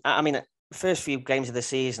better than, I mean, the first few games of the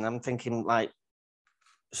season, I'm thinking, like,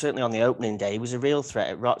 certainly on the opening day, he was a real threat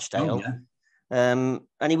at Rochdale. Oh, yeah.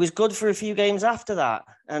 And he was good for a few games after that.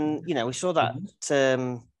 And, you know, we saw that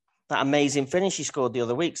that amazing finish he scored the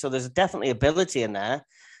other week. So there's definitely ability in there.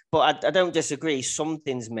 But I don't disagree.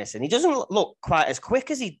 Something's missing. He doesn't look quite as quick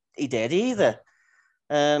as he did either.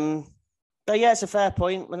 But yeah, it's a fair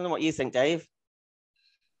point. I don't know what you think, Dave.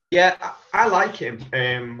 Yeah, I like him.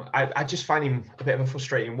 I just find him a bit of a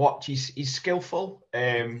frustrating watch. He's skillful.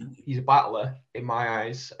 He's a battler in my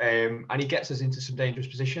eyes, and he gets us into some dangerous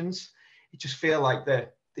positions. You just feel like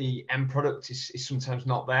the end product is sometimes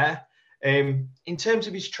not there. In terms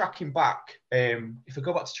of his tracking back, if I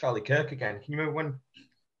go back to Charlie Kirk again, can you remember when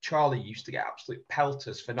Charlie used to get absolute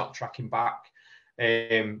pelters for not tracking back?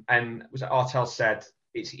 And was it Artell said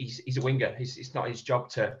he's a winger. It's not his job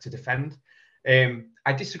to defend.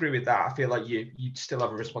 I disagree with that. I feel like you still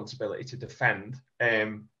have a responsibility to defend,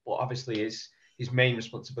 but obviously his main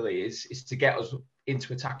responsibility is to get us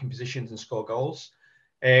into attacking positions and score goals.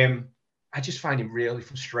 I just find him really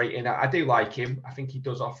frustrating. I do like him. I think he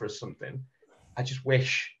does offer us something. I just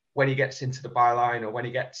wish when he gets into the byline or when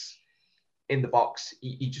he gets in the box,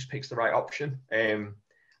 he just picks the right option.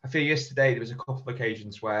 I feel yesterday there was a couple of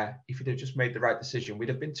occasions where if he'd have just made the right decision, we'd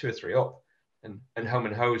have been 2 or 3 up and home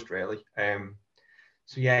and hosed, really.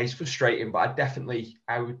 So yeah, he's frustrating, but I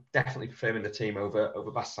would definitely prefer him in the team over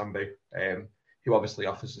Bass Sambu, who obviously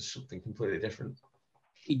offers us something completely different.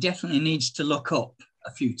 He definitely needs to look up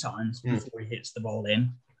a few times before he hits the ball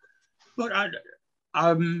in. But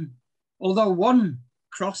although one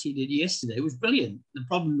cross he did yesterday was brilliant, the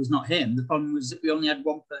problem was not him. The problem was that we only had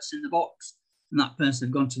one person in the box, and that person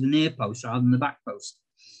had gone to the near post rather than the back post.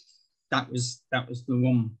 That was the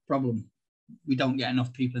one problem. We don't get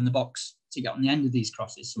enough people in the box to get on the end of these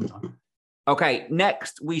crosses sometimes. Okay,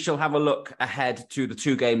 next we shall have a look ahead to the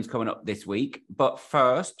 2 games coming up this week. But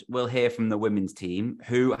first, we'll hear from the women's team,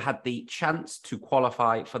 who had the chance to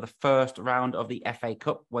qualify for the first round of the FA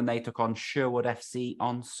Cup when they took on Sherwood FC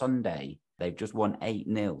on Sunday. They've just won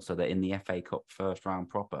 8-0, so they're in the FA Cup first round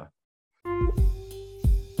proper.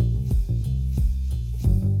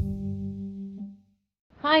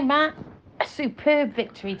 Hi, Matt. A superb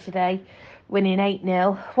victory today, winning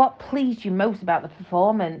 8-0. What pleased you most about the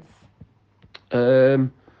performance? The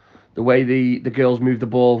way the girls moved the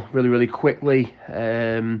ball really, really quickly.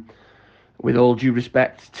 With all due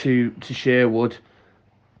respect to Sherwood,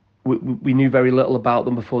 we knew very little about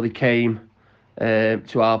them before they came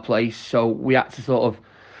to our place, so we had to sort of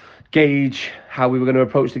gauge how we were going to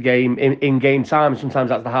approach the game in game time. Sometimes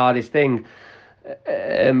that's the hardest thing.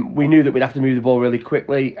 We knew that we'd have to move the ball really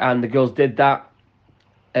quickly, and the girls did that.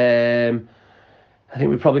 I think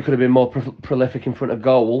we probably could have been more prolific in front of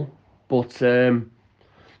goal, but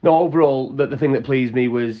no, overall, the thing that pleased me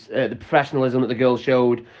was the professionalism that the girls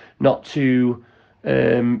showed, not to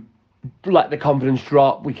let the confidence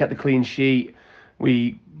drop. We kept the clean sheet.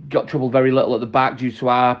 We got troubled very little at the back due to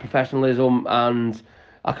our professionalism and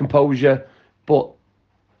our composure. But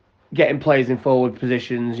getting players in forward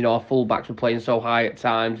positions, our full-backs were playing so high at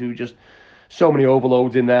times. We were just so many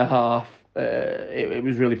overloads in their half. It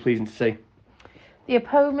was really pleasing to see. The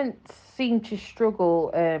opponents seemed to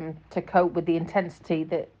struggle to cope with the intensity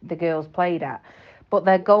that the girls played at, but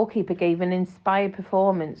their goalkeeper gave an inspired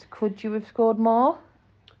performance. Could you have scored more?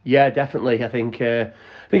 Yeah, definitely. I think it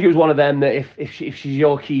was one of them that if she's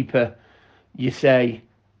your keeper, you say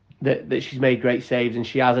that she's made great saves, and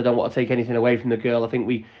she has. I don't want to take anything away from the girl. I think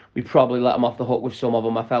we probably let them off the hook with some of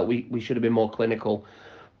them. I felt we should have been more clinical.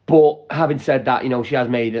 But having said that, she has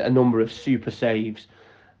made a number of super saves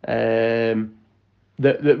that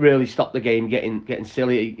really stopped the game getting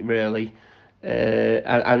silly, really.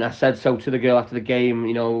 And I said so to the girl after the game.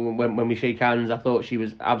 When we shake hands, I thought she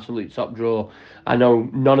was absolute top draw. I know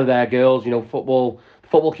none of their girls. Football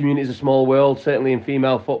community is a small world, certainly in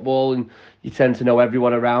female football, and you tend to know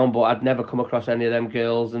everyone around. But I'd never come across any of them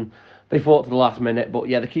girls, and they fought to the last minute. But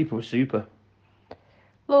yeah, the keeper was super.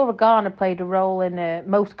 Laura Garner played a role in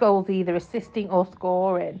most goals, either assisting or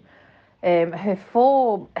scoring. Her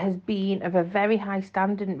form has been of a very high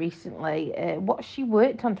standard recently. What's she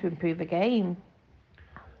worked on to improve the game?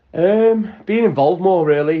 Being involved more,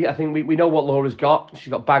 really. I think we know what Laura's got.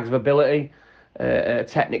 She's got bags of ability.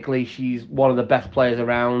 Technically, she's one of the best players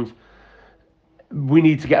around. We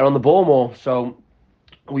need to get her on the ball more. So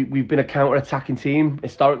we've been a counter-attacking team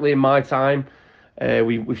historically in my time.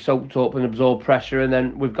 We've soaked up and absorbed pressure, and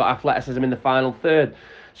then we've got athleticism in the final third.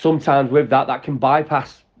 Sometimes with that can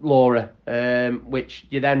bypass Laura, which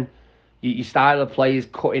your style of play is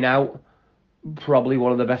cutting out probably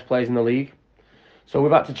one of the best players in the league. So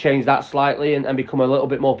we've had to change that slightly and become a little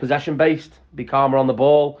bit more possession-based, be calmer on the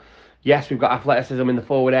ball. Yes, we've got athleticism in the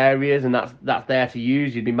forward areas, and that's there to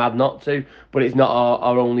use. You'd be mad not to, but it's not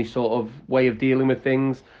our only sort of way of dealing with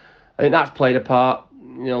things. I think that's played a part.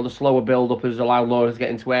 The slower build-up has allowed Laura to get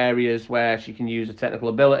into areas where she can use her technical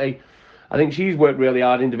ability. I think she's worked really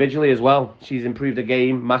hard individually as well. She's improved the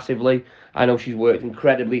game massively. I know she's worked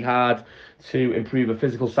incredibly hard to improve the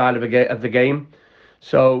physical side of the game.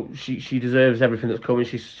 So she deserves everything that's coming.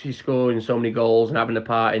 She's scoring so many goals and having a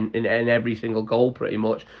part in every single goal pretty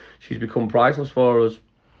much. She's become priceless for us.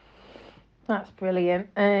 That's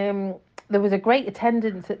brilliant. There was a great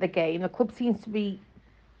attendance at the game. The club seems to be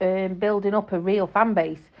building up a real fan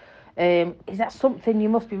base. Is that something you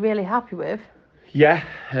must be really happy with? Yeah,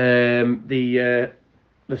 the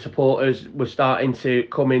supporters were starting to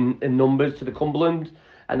come in numbers to the Cumberland,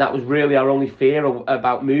 and that was really our only fear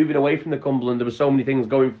about moving away from the Cumberland. There were so many things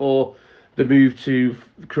going for the move to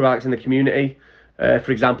Crewe in the community.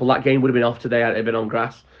 For example, that game would have been off today had it been on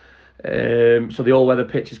grass. So the all-weather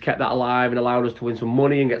pitches kept that alive and allowed us to win some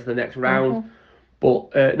money and get to the next round. Mm-hmm.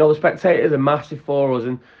 But no, the spectators are massive for us,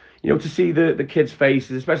 and to see the kids'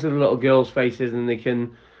 faces, especially the little girls' faces, and they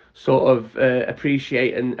can sort of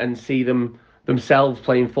appreciate and see themselves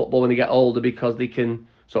playing football when they get older because they can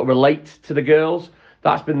sort of relate to the girls.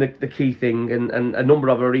 That's been the key thing, and a number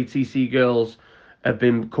of our ETC girls have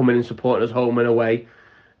been coming and supporting us home and away.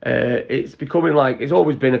 It's becoming it's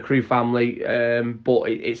always been a Crewe family, but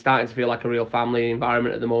it's starting to feel like a real family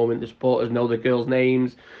environment at the moment. The supporters know the girls'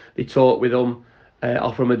 names, they talk with them,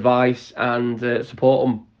 offer them advice, and support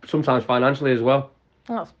them sometimes financially as well.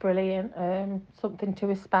 That's brilliant. Something to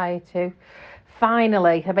aspire to.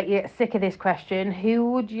 Finally, I bet you get sick of this question.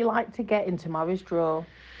 Who would you like to get in tomorrow's draw?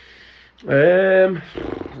 I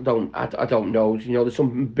don't know. There's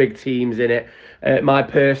some big teams in it. My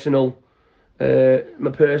personal, I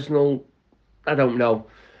don't know.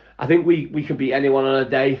 I think we can beat anyone on a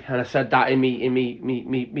day, and I said that in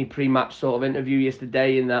me pre-match sort of interview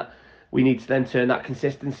yesterday. In that we need to then turn that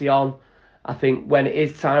consistency on. I think when it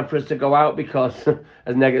is time for us to go out, because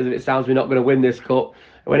as negative as it sounds, we're not going to win this cup.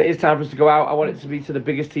 When it is time for us to go out, I want it to be to the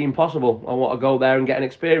biggest team possible. I want to go there and get an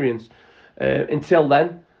experience. Until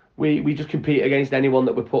then, we just compete against anyone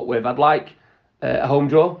that we're put with. I'd like a home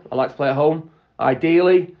draw. I like to play at home,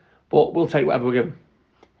 ideally, but we'll take whatever we're given.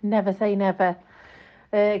 Never say never.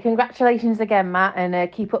 Congratulations again, Matt,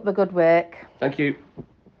 and keep up the good work. Thank you.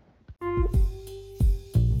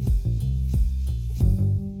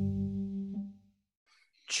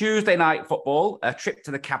 Tuesday night football, a trip to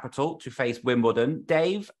the capital to face Wimbledon.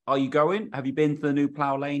 Dave, are you going? Have you been to the new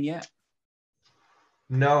Plough Lane yet?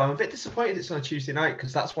 No, I'm a bit disappointed it's on a Tuesday night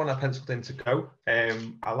because that's when I penciled in to go.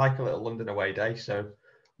 I like a little London away day, so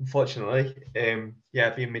unfortunately, being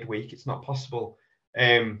midweek, it's not possible.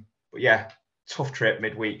 But yeah, tough trip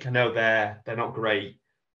midweek. I know they're not great.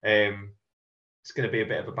 it's going to be a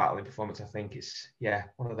bit of a battling performance. I think it's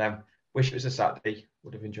one of them. Wish it was a Saturday.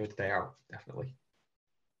 Would have enjoyed the day out, definitely.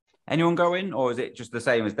 Anyone going, or is it just the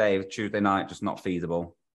same as Dave? Tuesday night, just not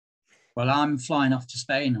feasible. Well, I'm flying off to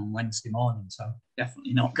Spain on Wednesday morning, so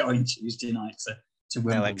definitely not going Tuesday night to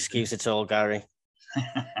Wimbledon. No excuse at all, Gary.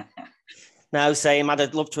 No, same.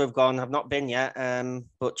 I'd love to have gone. I've not been yet,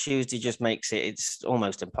 but Tuesday just makes it's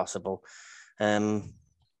almost impossible.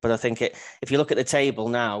 But I think if you look at the table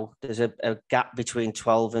now, there's a gap between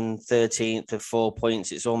 12th and 13th of 4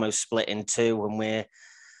 points. It's almost split in two, and we're,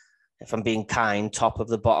 if I'm being kind, top of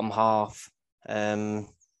the bottom half.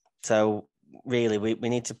 So really, we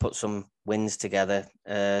need to put some wins together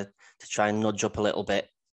to try and nudge up a little bit.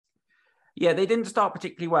 Yeah, they didn't start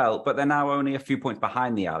particularly well, but they're now only a few points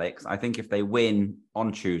behind the Alex. I think if they win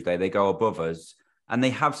on Tuesday, they go above us. And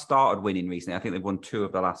they have started winning recently. I think they've won 2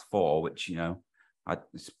 of the last 4, which, it'd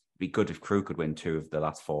be good if Crewe could win 2 of the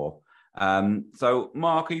last 4. So,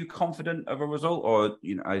 Mark, are you confident of a result? Or,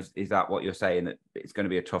 is that what you're saying, that it's going to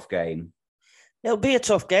be a tough game? It'll be a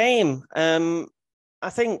tough game. I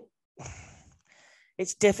think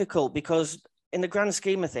it's difficult because in the grand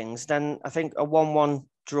scheme of things, then I think a 1-1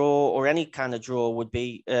 draw or any kind of draw would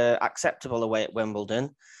be acceptable away at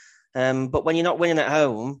Wimbledon. But when you're not winning at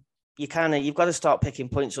home, you've got to start picking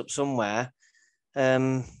points up somewhere.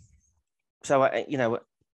 So,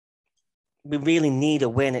 we really need a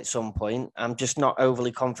win at some point. I'm just not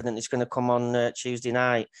overly confident it's going to come on Tuesday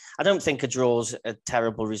night. I don't think a draw's a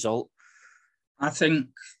terrible result. I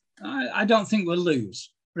don't think we'll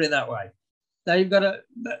lose. Put it that way. They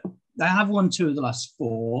have won 2 of the last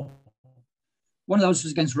 4. One of those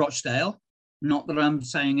was against Rochdale. Not that I'm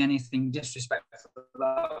saying anything disrespectful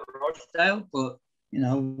about Rochdale, but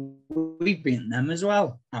we've beaten them as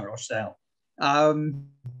well at Rochdale.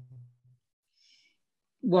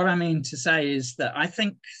 What I mean to say is that I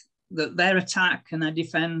think that their attack and their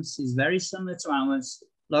defence is very similar to ours.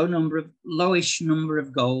 Lowish number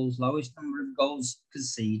of goals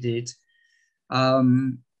conceded.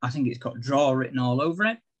 I think it's got draw written all over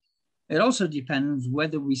it. It also depends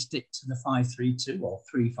whether we stick to the 5-3-2 or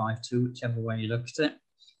 3-5-2, whichever way you look at it,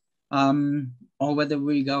 or whether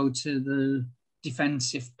we go to the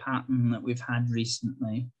defensive pattern that we've had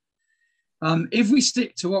recently. If we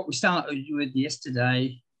stick to what we started with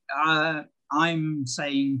yesterday, I'm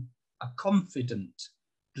saying a confident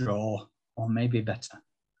draw, or maybe better.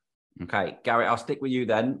 Okay, Gary, I'll stick with you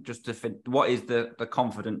then. Just to what is the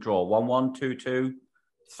confident draw? 1-1, 2-2,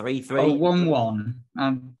 3-3? Oh, 1-1.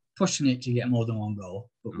 I'm pushing it to get more than 1 goal,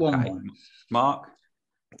 but 1-1. Mark?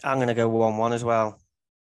 I'm going to go 1-1 as well.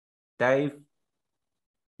 Dave?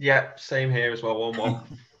 Yeah, same here as well, 1-1.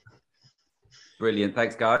 Brilliant.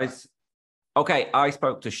 Thanks, guys. Okay, I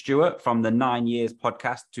spoke to Stuart from the 9 Years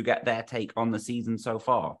podcast to get their take on the season so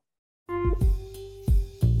far.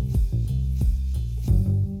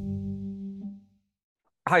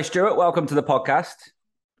 Hi, Stuart. Welcome to the podcast.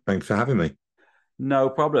 Thanks for having me. No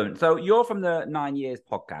problem. So you're from the 9 Years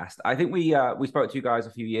podcast. I think we spoke to you guys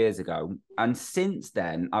a few years ago, and since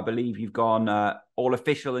then, I believe you've gone all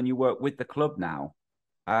official and you work with the club now.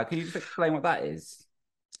 Can you just explain what that is?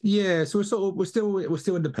 Yeah, so we're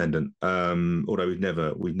still independent. Although we've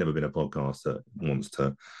never been a podcast that wants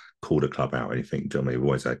to call the club out or anything. Do you know what I mean? We've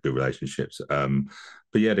always had good relationships.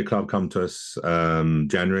 But yeah, the club come to us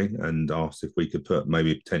January and asked if we could put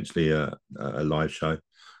maybe potentially a live show.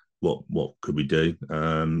 What could we do?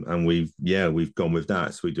 And we've gone with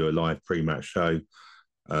that. So we do a live pre-match show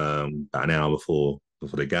about an hour before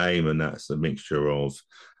the game, and that's a mixture of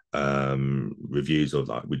reviews of,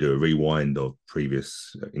 like, we do a rewind of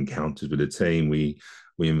previous encounters with the team. We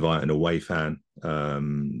invite an away fan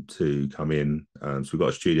to come in. So we've got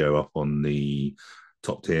a studio up on the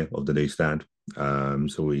top tier of the new stand.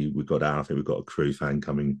 So we've got that. I think we've got a Crewe fan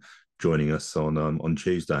joining us on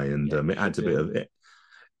Tuesday, and it adds a bit of it.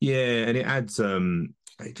 Yeah, and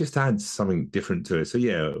it just adds something different to it. So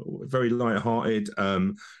yeah, very light-hearted.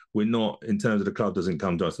 We're not, in terms of the club doesn't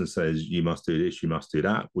come to us and says, you must do this, you must do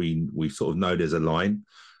that. We sort of know there's a line.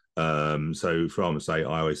 So for argument's sake,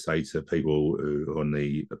 I always say to people who are on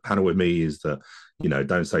the panel with me is that,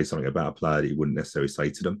 don't say something about a player that you wouldn't necessarily say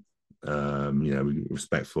to them. We're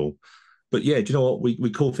respectful. But yeah, do you know what? We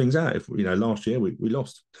call things out. If last year we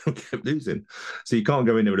lost, we kept losing. So you can't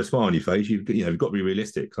go in there with a smile on your face. You've got to be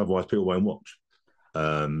realistic, otherwise people won't watch.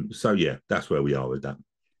 So yeah, that's where we are with that.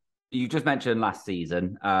 You just mentioned last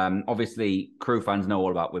season. Obviously, Crewe fans know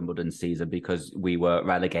all about Wimbledon's season because we were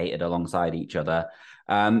relegated alongside each other.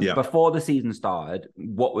 Before the season started,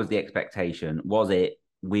 what was the expectation? Was it,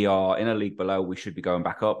 we are in a league below, we should be going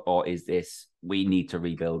back up? Or is this, we need to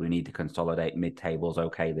rebuild, we need to consolidate, mid-table's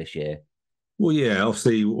okay this year? Well, yeah,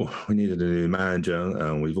 obviously we needed a new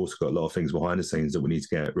manager. We've also got a lot of things behind the scenes that we need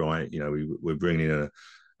to get right. You know, we're bringing in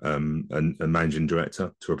a managing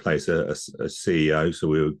director to replace a CEO. So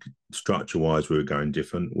we were structure-wise, we were going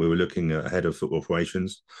different. We were looking at head of football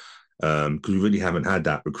operations because we really haven't had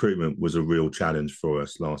that. Recruitment was a real challenge for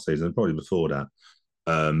us last season, and probably before that.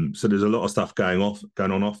 So there's a lot of stuff going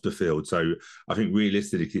on off the field. So I think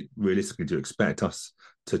realistically, to expect us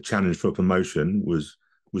to challenge for a promotion was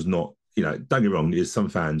not. You know, don't get me wrong. There's some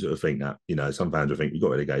fans that think that. You know, some fans will think we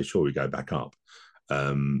got relegated. Sure, we go back up.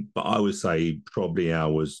 But I would say probably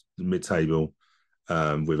ours mid-table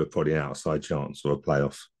with a probably outside chance of a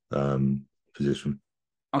playoff position.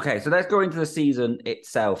 Okay, so let's go into the season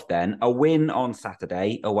itself then. A win on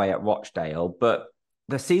Saturday away at Rochdale, but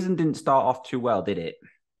the season didn't start off too well, did it?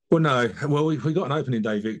 Well, no. Well, we got an opening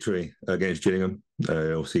day victory against Gillingham.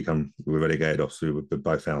 Obviously, we were relegated, obviously, with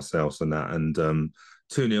both ourselves and that. And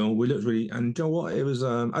 2-0, we looked really... And you know what? It was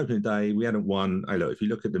opening day. We hadn't won. Hey, look, if you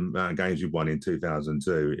look at the amount of games we've won in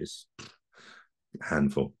 2002, it's a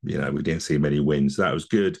handful. You know, we didn't see many wins. So that was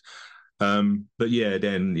good. But yeah,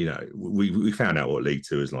 then, you know, we found out what League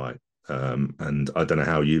Two is like. And I don't know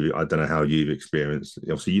how you've experienced...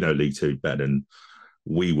 Obviously, you know League Two better than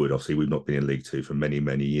we would. Obviously, we've not been in League Two for many,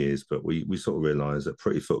 many years, but we sort of realise that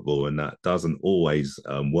pretty football and that doesn't always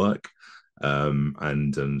work.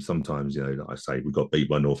 And sometimes, you know, like I say, we got beat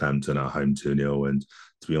by Northampton at home 2-0. And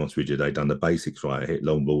to be honest with you, they've done the basics right, hit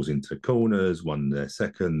long balls into corners, won their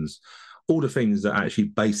seconds, all the things that actually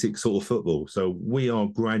basic sort of football. So we are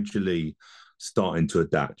gradually starting to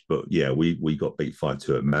adapt. But yeah, we got beat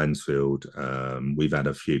 5-2 at Mansfield. We've had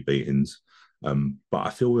a few beatings. But I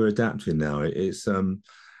feel we're adapting now. It's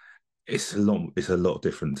a lot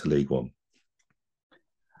different to League One.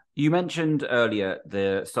 You mentioned earlier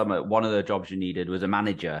the summer, one of the jobs you needed was a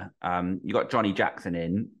manager. You got Johnny Jackson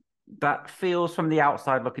in. That feels from the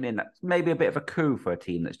outside looking in, that's maybe a bit of a coup for a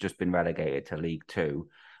team that's just been relegated to League Two.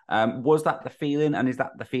 Was that the feeling, and is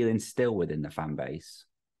that the feeling still within the fan base?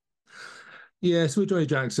 Yeah, so with Johnny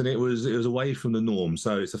Jackson, it was away from the norm.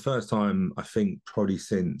 So it's the first time, I think, probably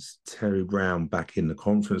since Terry Brown back in the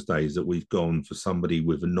conference days that we've gone for somebody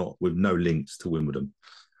with no links to Wimbledon.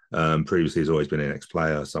 Previously, he's always been an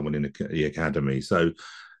ex-player, someone in the academy. So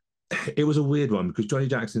it was a weird one because Johnny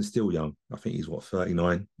Jackson's still young. I think he's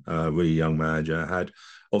 39. Really young manager. Had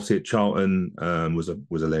obviously at Charlton was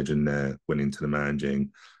a legend there. Went into the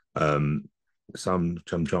managing. Some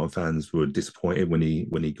Charlton fans were disappointed when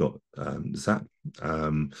he got sacked.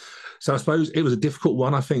 So I suppose it was a difficult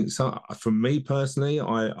one. I think so, for me personally,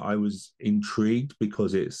 I was intrigued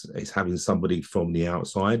because it's having somebody from the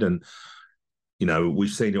outside. And you know, we've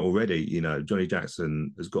seen it already. You know, Johnny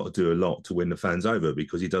Jackson has got to do a lot to win the fans over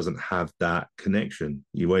because he doesn't have that connection.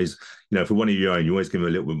 You always, you know, for one of your own, you always give him a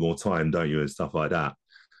little bit more time, don't you, and stuff like that.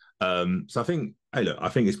 So I think, hey, look, I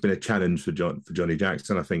think it's been a challenge for Johnny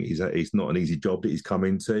Jackson. I think he's not an easy job that he's come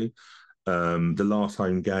into. The last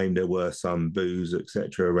home game, there were some boos,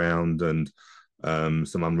 etc., around, and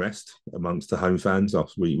some unrest amongst the home fans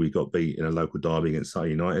after we got beat in a local derby against Surrey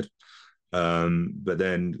United. But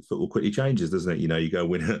then football quickly changes, doesn't it? You know, you go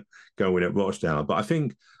win at Rochdale. But I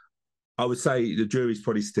think I would say the jury's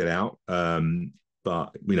probably still out.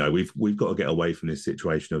 But you know, we've got to get away from this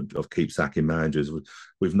situation of keep sacking managers.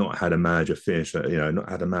 We've not had a manager finish, you know, not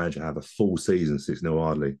had a manager have a full season 6-0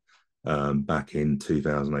 hardly back in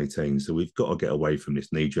 2018. So we've got to get away from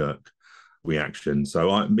this knee-jerk reaction.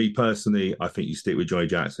 So me personally, I think you stick with Johnny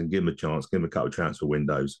Jackson, give him a chance, give him a couple of transfer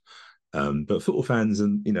windows. But football fans,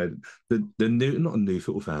 and you know, the new, not a new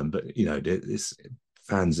football fan, but you know,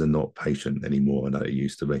 fans are not patient anymore than they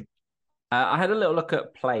used to be. I had a little look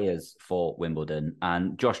at players for Wimbledon,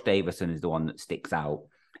 and Josh Davison is the one that sticks out.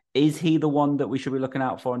 Is he the one that we should be looking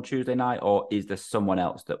out for on Tuesday night, or is there someone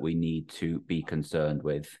else that we need to be concerned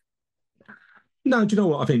with? No, do you know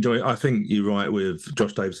what? I think you're right with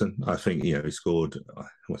Josh Davison. I think, you know, he scored,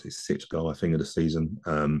 what's his 6th goal, I think, of the season.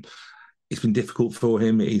 It's been difficult for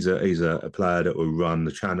him. He's a player that will run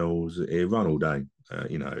the channels. He'll run all day.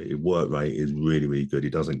 You know, his work rate is really, really good. He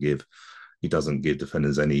doesn't give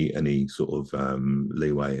defenders any sort of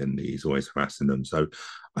leeway, and he's always harassing them. So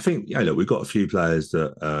I think, yeah, look, we've got a few players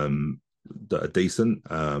that are decent,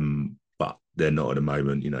 but they're not at the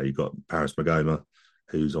moment. You know, you've got Paris Magoma,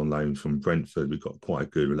 who's on loan from Brentford. We've got quite a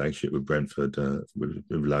good relationship with Brentford, with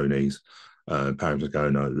loanees. Paris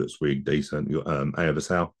Magoma looks really decent. You've got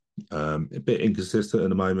Ayavasal, a bit inconsistent at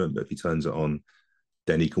the moment, but if he turns it on,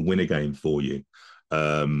 then he can win a game for you.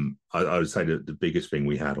 I would say that the biggest thing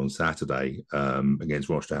we had on Saturday against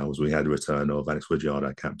Rochdale was we had the return of Alex Woodyard,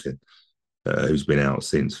 our captain, who's been out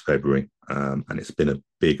since February, and it's been a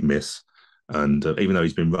big miss. And even though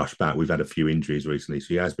he's been rushed back, we've had a few injuries recently, so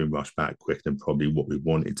he has been rushed back quicker than probably what we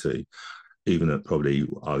wanted to. Even at probably,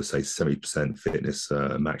 I would say, 70% fitness,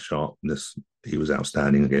 max sharpness, he was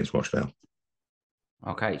outstanding against Rochdale.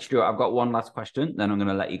 Okay, Stuart, I've got one last question, then I'm going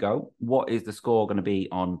to let you go. What is the score going to be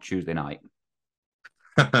on Tuesday night?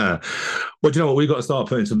 Well, do you know what? We've got to start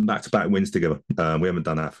putting some back-to-back wins together. We haven't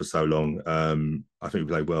done that for so long. I think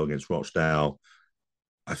we played well against Rochdale.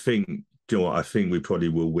 I think, do you know what? I think we probably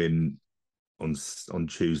will win on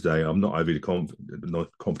Tuesday. I'm not overly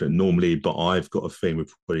confident normally, but I've got a feeling we're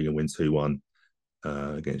probably going to win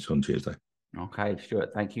 2-1 against on Tuesday. Okay,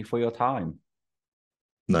 Stuart, thank you for your time.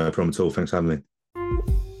 No problem at all. Thanks for having me.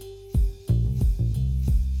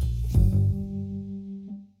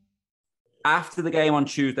 After the game on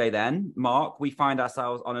Tuesday then, Mark, we find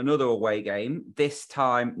ourselves on another away game, this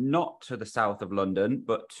time not to the south of London,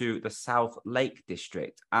 but to the South Lake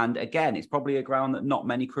District. And again, it's probably a ground that not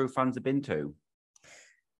many Crewe fans have been to.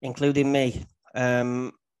 Including me.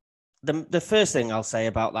 The first thing I'll say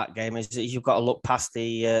about that game is that you've got to look past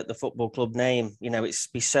the football club name. You know, it's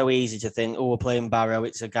be so easy to think, oh, we're playing Barrow,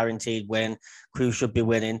 it's a guaranteed win, Crewe should be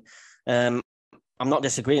winning. I'm not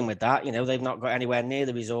disagreeing with that. You know, they've not got anywhere near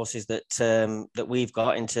the resources that we've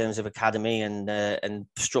got in terms of academy and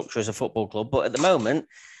structure as a football club. But at the moment,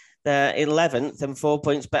 they're 11th and 4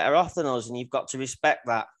 points better off than us, and you've got to respect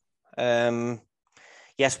that.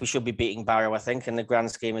 Yes, we should be beating Barrow, I think, in the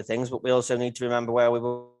grand scheme of things, but we also need to remember where we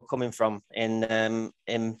were coming from in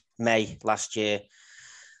May last year.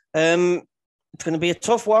 It's going to be a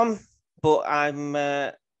tough one, but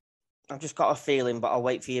I've just got a feeling, but I'll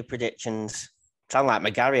wait for your predictions. Sound like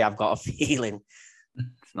McGarry, I've got a feeling.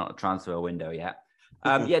 It's not a transfer window yet.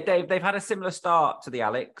 Yeah, Dave, they've had a similar start to the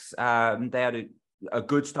Alex. They had a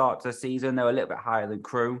good start to the season. They were a little bit higher than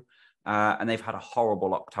Crewe. And they've had a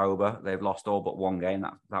horrible October. They've lost all but one game.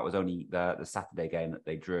 That was only the Saturday game that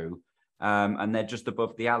they drew. And they're just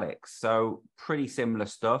above the Alex. So pretty similar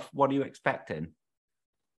stuff. What are you expecting?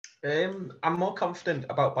 I'm more confident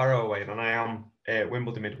about Barrow away than I am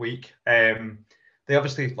Wimbledon midweek. They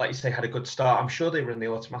obviously, like you say, had a good start. I'm sure they were in the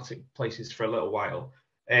automatic places for a little while.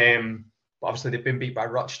 But obviously, they've been beat by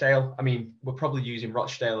Rochdale. I mean, we're probably using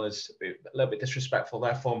Rochdale as a little bit disrespectful.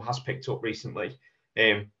 Their form has picked up recently.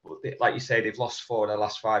 Like you say, they've lost 4 of their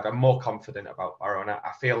last 5. I'm more confident about Barrow, and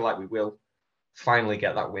I feel like we will finally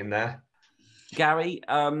get that win there. Gary,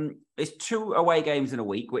 it's 2 away games in a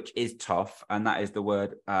week, which is tough, and that is the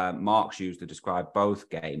word Mark's used to describe both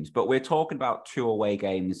games. But we're talking about 2 away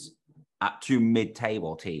games at 2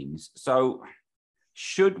 mid-table teams. So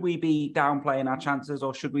should we be downplaying our chances,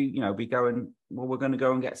 or should we, be going, well, we're going to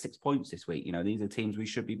go and get 6 points this week? These are teams we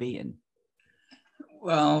should be beating.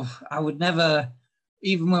 Well, I would never,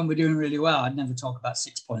 even when we're doing really well, I'd never talk about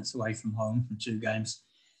 6 points away from home from 2 games,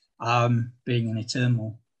 being an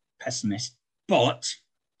eternal pessimist. But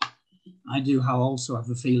I do also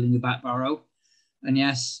have a feeling about Barrow. And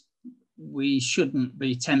yes, we shouldn't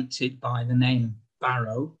be tempted by the name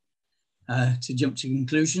Barrow to jump to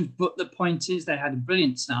conclusions. But the point is, they had a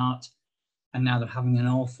brilliant start and now they're having an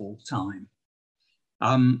awful time.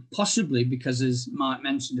 Possibly because, as Mark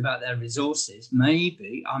mentioned about their resources,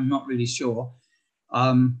 maybe, I'm not really sure,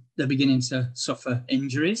 they're beginning to suffer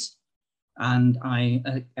injuries. And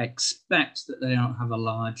I expect that they don't have a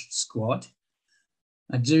large squad.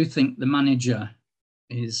 I do think the manager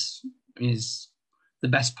is the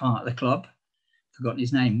best part of the club. Forgotten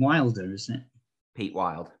his name, Wilder, isn't it? Pete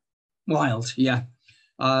Wild, yeah.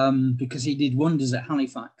 Because he did wonders at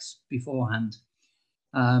Halifax beforehand.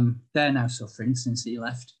 They're now suffering since he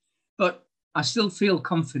left. But I still feel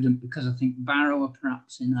confident because I think Barrow are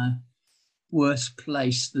perhaps in a worse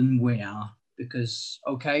place than we are. Because,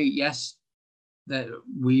 okay, yes,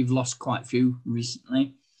 we've lost quite a few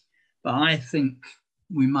recently. But I think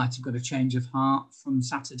we might have got a change of heart from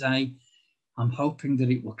Saturday. I'm hoping that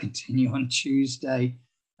it will continue on Tuesday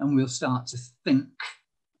and we'll start to think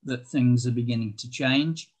that things are beginning to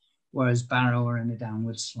change, whereas Barrow are in a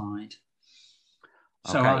downward slide.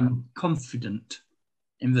 So okay. I'm confident.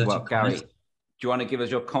 Well, Gary, do you want to give us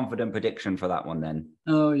your confident prediction for that one then?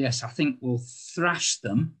 Oh, yes. I think we'll thrash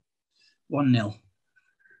them 1-0.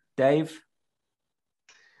 Dave?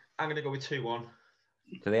 I'm going to go with 2-1.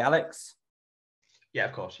 To the Alex? Yeah,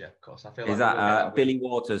 of course. I feel is that Billy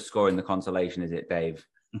Waters scoring the consolation, is it, Dave?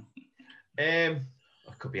 It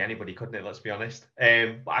could be anybody, couldn't it? Let's be honest.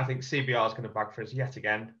 But I think CBR is going to bag for us yet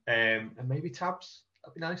again. And maybe Tabs.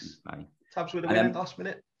 That'd be nice. Right. Tabs with a win at the last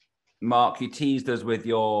minute. Mark, you teased us with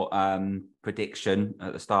your prediction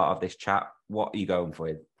at the start of this chat. What are you going for?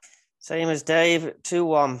 Same as Dave,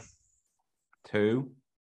 2-1. 2.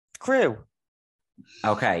 Crewe.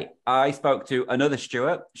 Okay, I spoke to another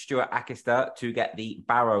Stuart Ackister, to get the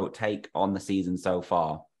Barrow take on the season so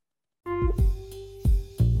far.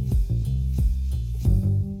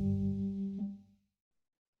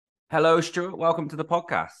 Hello, Stuart. Welcome to the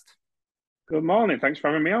podcast. Good morning. Thanks for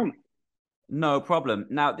having me on. No problem.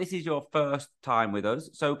 Now, this is your first time with us,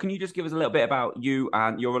 so can you just give us a little bit about you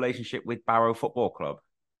and your relationship with Barrow Football Club?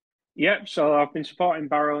 Yep. So I've been supporting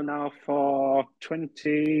Barrow now for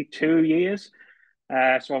 22 years.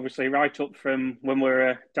 So obviously right up from when we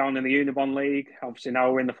were down in the Unibond League. Obviously now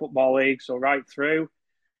we're in the Football League, so right through.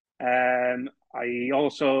 I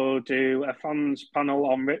also do a fans panel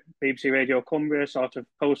on BBC Radio Cumbria, sort of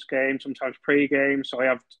post-game, sometimes pre-game. So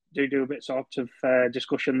I do a bit sort of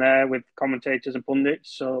discussion there with commentators and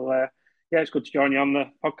pundits. So yeah, it's good to join you on the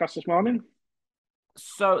podcast this morning.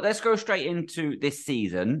 So let's go straight into this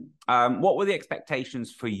season. What were the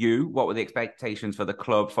expectations for you? What were the expectations for the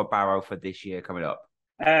club, for Barrow, for this year coming up?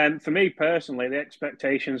 For me personally, the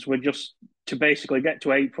expectations were just to basically get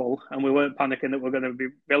to April, and we weren't panicking that we're going to be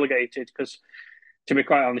relegated because, to be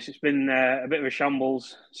quite honest, it's been a bit of a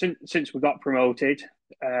shambles since we got promoted.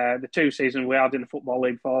 The 2 seasons we had in the Football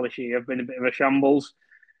League for this year have been a bit of a shambles.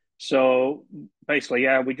 So basically,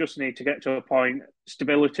 yeah, we just need to get to a point,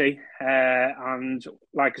 stability, and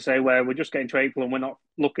like I say, where we're just getting to April and we're not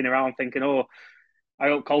looking around thinking, oh, I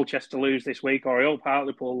hope Colchester lose this week, or I hope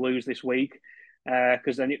Hartlepool lose this week,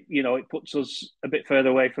 because then it puts us a bit further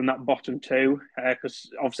away from that bottom 2.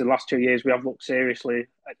 Because obviously the last 2 years we have looked seriously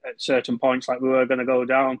at certain points like we were going to go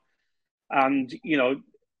down, and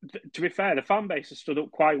to be fair, the fan base has stood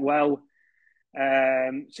up quite well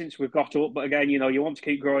since we've got up. But again, you want to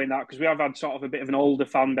keep growing that because we have had sort of a bit of an older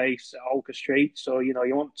fan base at Holker Street, so you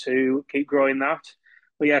want to keep growing that.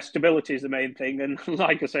 But yeah, stability is the main thing, and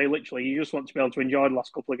like I say, literally, you just want to be able to enjoy the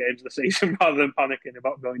last couple of games of the season rather than panicking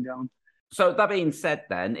about going down. So that being said,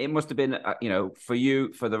 then it must have been, for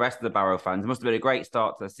you, for the rest of the Barrow fans, it must have been a great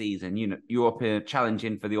start to the season. You were up here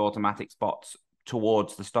challenging for the automatic spots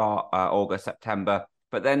towards the start, August, September.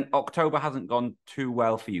 But then October hasn't gone too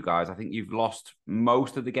well for you guys. I think you've lost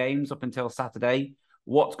most of the games up until Saturday.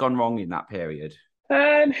 What's gone wrong in that period?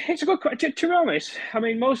 It's a good question. To be honest, I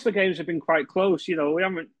mean, most of the games have been quite close. We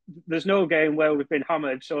haven't. There's no game where we've been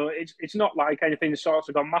hammered, so it's not like anything's sort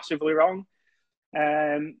of gone massively wrong.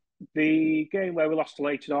 The game where we lost to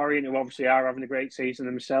Leyton Orient, who obviously are having a great season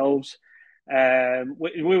themselves.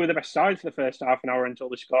 We were the best side for the first half an hour until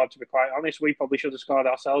they scored, to be quite honest. We probably should have scored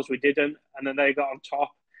ourselves. We didn't. And then they got on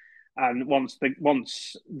top. And once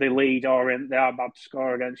they lead Orient, they are bad to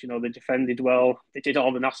score against. They defended well. They did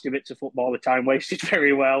all the nasty bits of football. The time wasted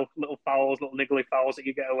very well. Little fouls, little niggly fouls that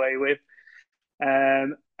you get away with.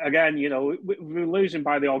 Again, we're losing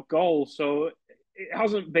by the odd goal. So it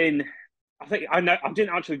hasn't been... I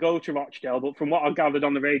didn't actually go to Rochdale, but from what I gathered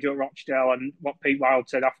on the radio at Rochdale and what Pete Wild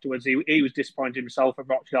said afterwards, he was disappointed himself at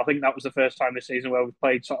Rochdale. I think that was the first time this season where we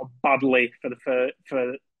played sort of badly for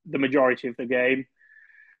the majority of the game.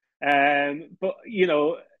 But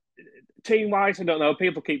team-wise, I don't know.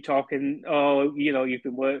 People keep talking, oh, you've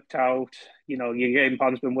been worked out, your game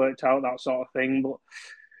plan's been worked out, that sort of thing. But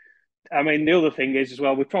I mean, the other thing is as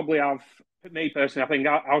well, we probably have, me personally, I think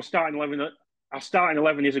our starting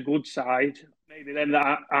 11 is a good side. Maybe them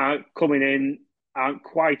that are coming in aren't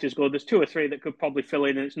quite as good. There's 2 or 3 that could probably fill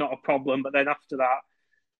in and it's not a problem. But then after that,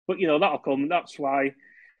 that'll come. That's why,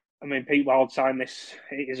 I mean, Pete Wild signed this.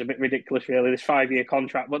 It is a bit ridiculous, really, this 5-year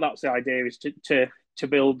contract. But that's the idea, is to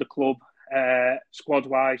build the club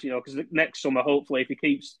squad-wise, because next summer, hopefully, if he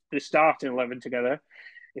keeps the starting 11 together,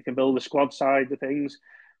 he can build the squad side of things.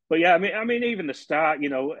 But yeah, I mean, even the start,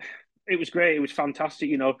 it was great. It was fantastic,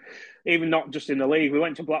 even not just in the league. We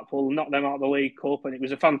went to Blackpool and knocked them out of the League Cup, and it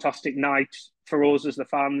was a fantastic night for us as the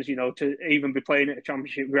fans, to even be playing at a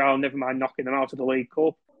championship ground, never mind knocking them out of the League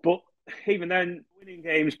Cup. But even then, winning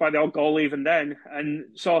games by the odd goal even then,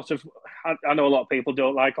 and sort of, I know a lot of people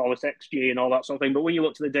don't like all this XG and all that sort of thing, but when you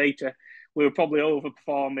look to the data, we were probably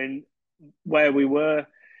overperforming where we were.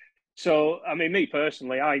 So, I mean, me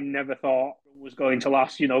personally, I never thought was going to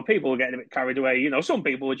last. People were getting a bit carried away. Some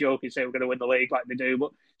people were joking, saying we're going to win the league like they do,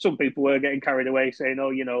 but some people were getting carried away, saying,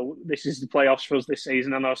 oh, this is the playoffs for us this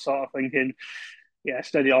season. And I was sort of thinking, yeah,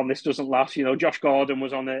 steady on, this doesn't last. Josh Gordon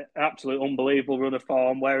was on an absolute unbelievable run of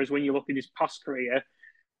form, whereas when you look in his past career,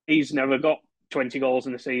 he's never got 20 goals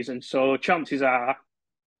in the season. So chances are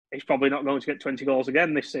he's probably not going to get 20 goals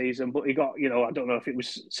again this season, but he got, I don't know if it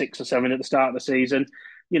was 6 or 7 at the start of the season.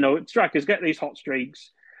 Strikers get these hot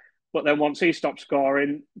streaks, but then once he stopped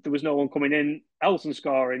scoring, there was no one coming in else and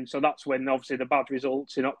scoring. So that's when obviously the bad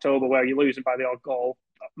results in October, where you're losing by the odd goal,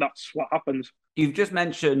 that's what happens. You've just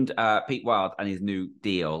mentioned Pete Wild and his new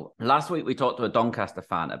deal. Last week, we talked to a Doncaster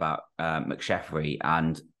fan about McSheffrey,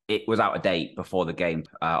 and it was out of date before the game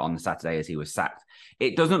on the Saturday as he was sacked.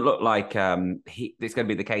 It doesn't look like it's going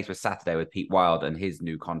to be the case with Saturday with Pete Wild and his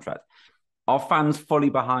new contract. Are fans fully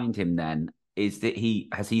behind him then? Has he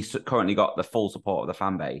currently got the full support of the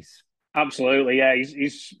fan base? Absolutely, yeah.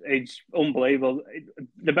 He's unbelievable.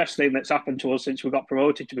 The best thing that's happened to us since we got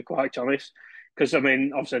promoted, to be quite honest. Because, I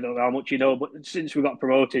mean, obviously, I don't know how much you know, but since we got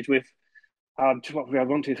promoted, we've had, what we had,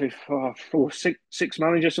 1, 2, 3, 4, 6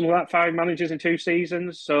 managers, something like that, 5 managers in 2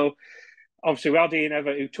 seasons. So, obviously, we had Ian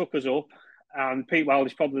Evatt, who took us up, and Pete Wild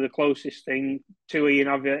is probably the closest thing to Ian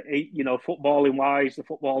Evatt, footballing-wise, the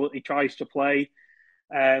football that he tries to play.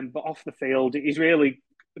 But off the field, he's really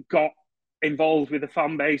got involved with the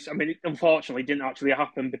fan base. I mean, it unfortunately didn't actually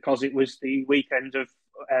happen because it was the weekend of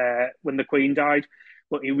when the Queen died.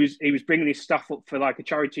 But he was bringing his staff up for like a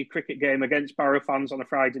charity cricket game against Barrow fans on a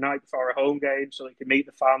Friday night before a home game, so they could meet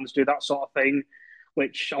the fans, do that sort of thing.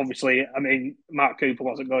 Which obviously, I mean, Mark Cooper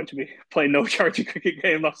wasn't going to be playing no charity cricket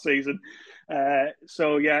game last season.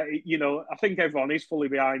 So yeah, I think everyone is fully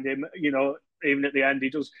behind him. Even at the end, he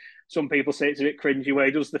does. Some people say it's a bit cringy where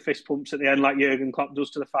he does the fist pumps at the end, like Jurgen Klopp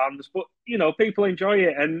does to the fans. But people enjoy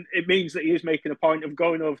it, and it means that he is making a point of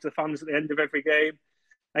going over to the fans at the end of every game.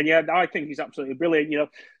 And yeah, I think he's absolutely brilliant.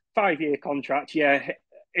 5-year contract. Yeah,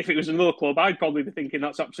 if it was another club, I'd probably be thinking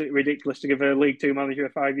that's absolutely ridiculous to give a League Two manager a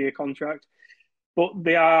 5-year contract. But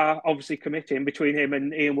they are obviously committing, between him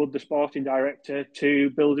and Ian Wood, the sporting director, to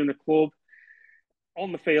building a club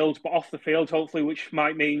on the field, but off the field, hopefully, which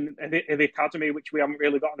might mean the academy, which we haven't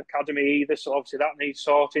really got an academy either. So obviously that needs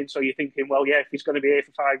sorting. So you're thinking, well, yeah, if he's going to be here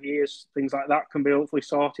for 5 years, things like that can be hopefully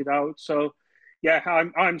sorted out. So yeah,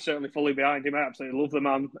 I'm certainly fully behind him. I absolutely love the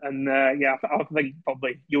man. And yeah, I think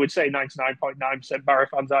probably you would say 99.9% Barrow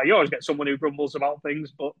fans are. You always get someone who grumbles about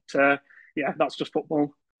things, but yeah, that's just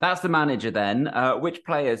football. That's the manager then. Which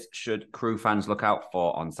players should Crewe fans look out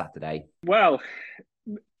for on Saturday? Well,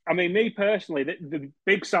 I mean, me personally, the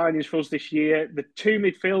big signings for us this year, the 2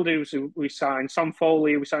 midfielders who we signed, Sam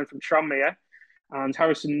Foley, who we signed from Tranmere, and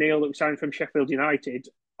Harrison Neal, that we signed from Sheffield United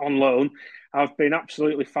on loan, have been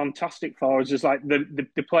absolutely fantastic for us. It's like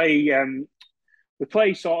they play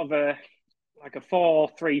sort of a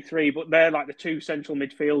 4-3-3, but they're like the 2 central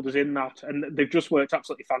midfielders in that, and they've just worked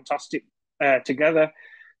absolutely fantastic together.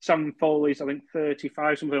 Sam Foley's, I think,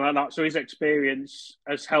 35, something like that. So his experience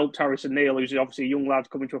has helped Harrison Neal, who's obviously a young lad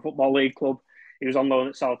coming to a Football League club. He was on loan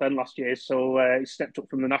at Southend last year, so he stepped up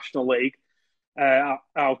from the National League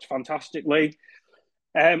out fantastically.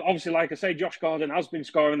 Obviously, like I say, Josh Gordon has been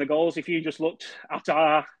scoring the goals. If you just looked at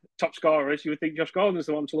our top scorers, you would think Josh Gordon's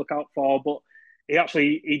the one to look out for, but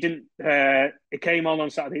he didn't. He came on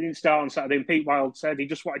Saturday. He didn't start on Saturday. And Pete Wild said he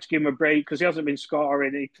just wanted to give him a break because he hasn't been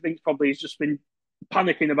scoring. He thinks probably he's just been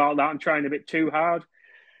panicking about that and trying a bit too hard.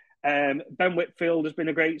 Ben Whitfield has been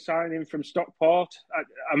a great signing from Stockport.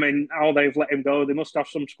 I mean, how they've let him go, they must have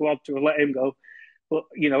some squad to have let him go. But,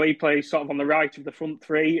 he plays sort of on the right of the front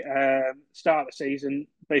three. Start of the season,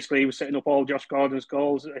 basically, he was setting up all Josh Gordon's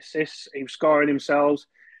goals, assists. He was scoring himself.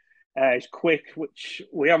 He's quick, which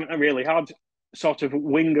we haven't really had sort of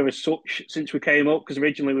winger as such since we came up, because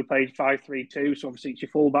originally we played 5-3-2. So obviously it's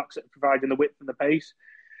your fullbacks that are providing the width and the pace.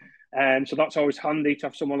 So that's always handy to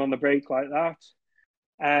have someone on the break like that.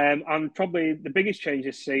 And probably the biggest change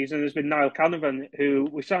this season has been Niall Canavan, who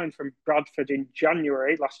we signed from Bradford in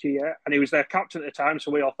January last year, and he was their captain at the time.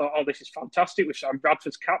 So we all thought, oh, this is fantastic. We've signed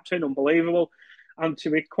Bradford's captain, unbelievable. And to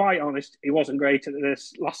be quite honest, he wasn't great at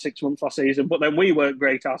this last 6 months last season, but then we weren't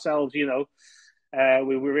great ourselves, we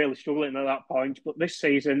were really struggling at that point. But this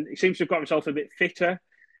season, he seems to have got himself a bit fitter.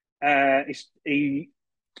 When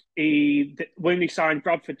he signed,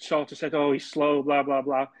 Bradford sort of said, oh, he's slow, blah, blah,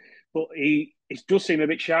 blah. But he does seem a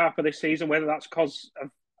bit sharper this season, whether that's because of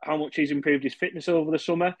how much he's improved his fitness over the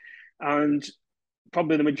summer. And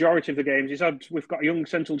probably the majority of the games we've got a young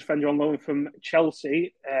central defender on loan from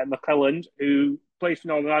Chelsea, McClelland, who plays for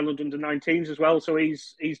Northern Ireland under-19s as well. So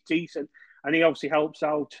he's decent. And he obviously helps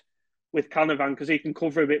out with Canavan because he can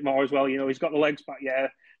cover a bit more as well. He's got the legs back, yeah.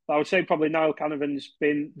 But I would say probably Niall Canavan's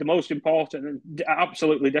been the most important and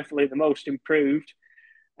absolutely, definitely the most improved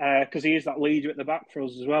because he is that leader at the back for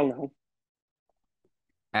us as well now.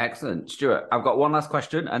 Excellent. Stuart, I've got one last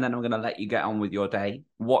question and then I'm going to let you get on with your day.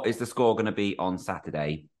 What is the score going to be on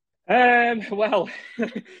Saturday? Well,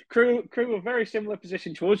 Crewe are a very similar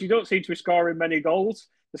position to us. You don't seem to be scoring many goals,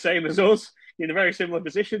 the same as us. You're in a very similar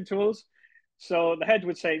position to us. So the head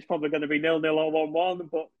would say it's probably going to be 0-0 or 1-1,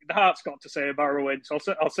 but the heart's got to say a Barrow win. So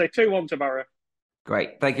I'll say 2-1 to Barrow.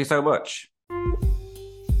 Great. Thank you so much.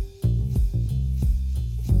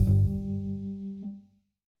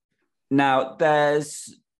 Now,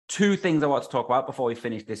 there's two things I want to talk about before we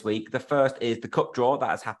finish this week. The first is the cup draw that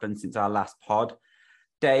has happened since our last pod.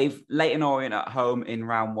 Dave, Leyton Orient at home in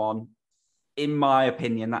round one. In my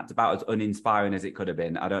opinion, that's about as uninspiring as it could have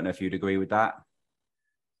been. I don't know if you'd agree with that.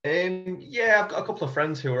 Yeah, I've got a couple of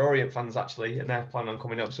friends who are Orient fans actually, and they're planning on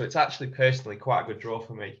coming up. So it's actually personally quite a good draw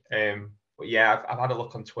for me. But yeah, I've had a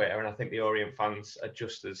look on Twitter, and I think the Orient fans are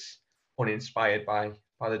just as uninspired by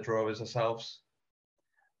the draw as ourselves.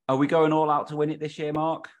 Are we going all out to win it this year,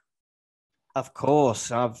 Mark? Of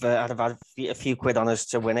course, I've had a few quid on us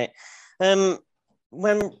to win it.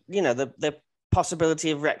 When the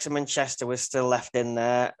possibility of Wrexham and Chester was still left in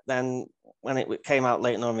there, then when it came out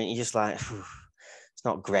late in the you're just like, it's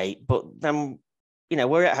not great. But then,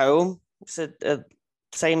 we're at home. It's a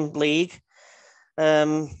same league.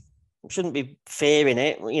 Shouldn't be fearing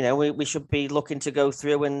it. We should be looking to go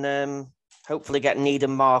through and hopefully get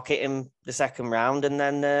Needham Market in the second round, and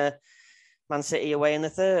then Man City away in the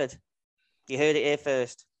third. You heard it here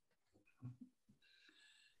first.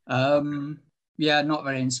 Yeah, not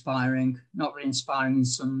very inspiring. Not very inspiring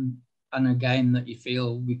in a game that you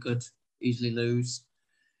feel we could easily lose.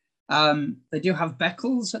 They do have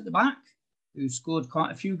Beckles at the back, who scored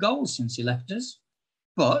quite a few goals since he left us.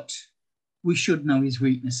 But we should know his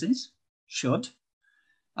weaknesses.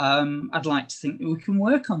 I'd like to think that we can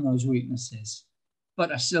work on those weaknesses.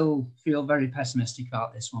 But I still feel very pessimistic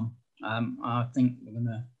about this one. I think we're going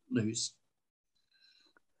to lose.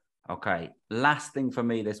 Okay, last thing for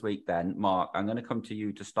me this week then, Mark, I'm going to come to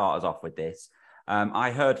you to start us off with this.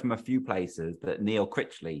 I heard from a few places that Neil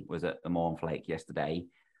Critchley was at the Mournflake yesterday.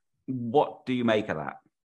 What do you make of that?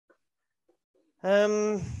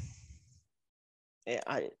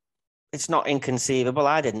 It's not inconceivable.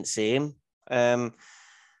 I didn't see him. I'm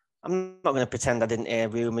not going to pretend I didn't hear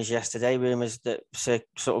rumours yesterday. Rumours that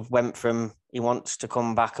sort of went from he wants to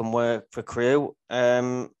come back and work for Crewe.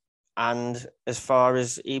 And as far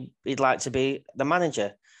as he'd like to be the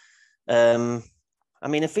manager.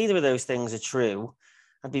 If either of those things are true,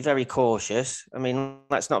 I'd be very cautious.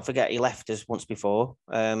 Let's not forget he left us once before,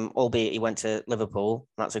 albeit he went to Liverpool.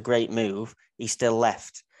 That's a great move. He still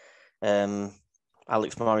left.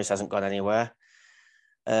 Alex Morris hasn't gone anywhere.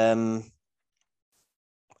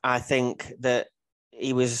 I think that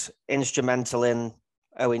he was instrumental in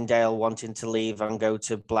Owen Dale wanting to leave and go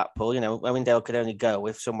to Blackpool. Owen Dale could only go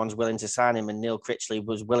if someone's willing to sign him, and Neil Critchley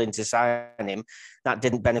was willing to sign him. That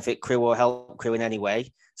didn't benefit Crewe or help Crewe in any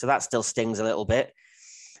way, so that still stings a little bit.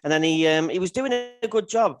 And then he was doing a good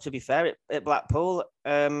job, to be fair, at Blackpool,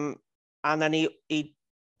 and then he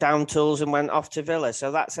down tools and went off to Villa.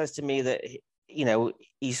 So that says to me that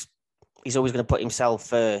he's always going to put himself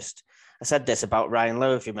first. I said this about Ryan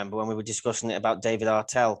Lowe, if you remember, when we were discussing it about David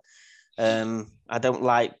Artell. I don't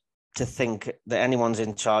like to think that anyone's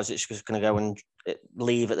in charge that's just going to go and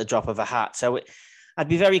leave at the drop of a hat. So I'd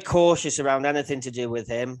be very cautious around anything to do with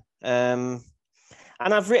him. And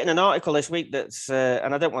I've written an article this week that's,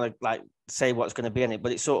 and I don't want to say what's going to be in it,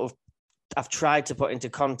 but it's sort of, I've tried to put into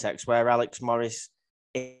context where Alex Morris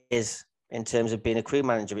is in terms of being a Crewe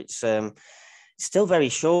manager. It's still very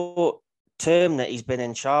short term that he's been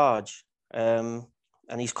in charge. And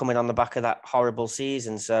he's coming on the back of that horrible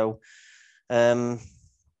season. So I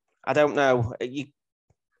don't know. There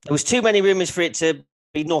was too many rumours for it to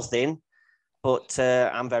be nothing, but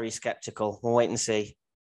I'm very sceptical. We'll wait and see.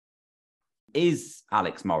 Is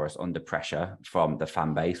Alex Morris under pressure from the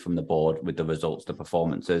fan base, from the board, with the results, the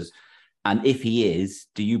performances? And if he is,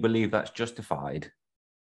 do you believe that's justified?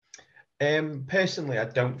 Personally, I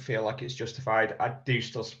don't feel like it's justified. I do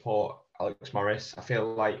still support Alex Morris. I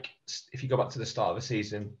feel like if you go back to the start of the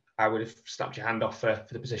season, I would have snapped your hand off for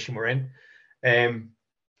the position we're in.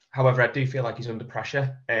 However, I do feel like he's under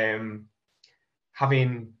pressure.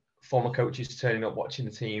 Having former coaches turning up, watching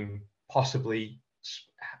the team, possibly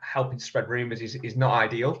helping to spread rumours is not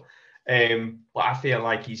ideal. But I feel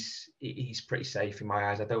like he's pretty safe in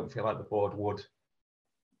my eyes. I don't feel like the board would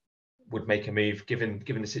make a move given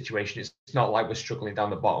the situation. It's not like we're struggling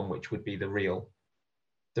down the bottom, which would be the real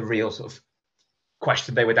sort of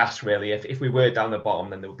question they would ask, really. If we were down the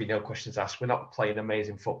bottom, then there would be no questions asked. We're not playing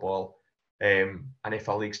amazing football, and if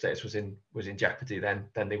our league status was in jeopardy, then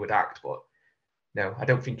they would act. But no, I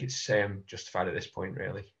don't think it's justified at this point,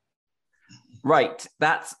 really. Right,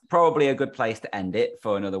 that's probably a good place to end it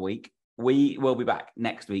for another week. We will be back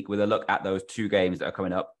next week with a look at those two games that are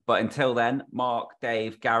coming up. But until then, Mark,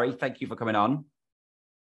 Dave, Gary, thank you for coming on.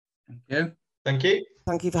 Thank you. Thank you.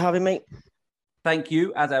 Thank you for having me. Thank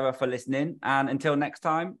you, as ever, for listening. And until next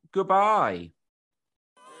time, goodbye.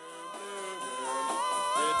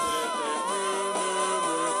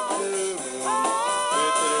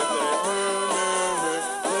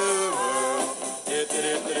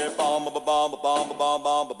 bomb,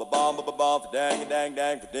 bomb, bomb, bomb, bomb, bomb, dang, dang,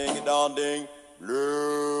 dang, ding, dong, ding.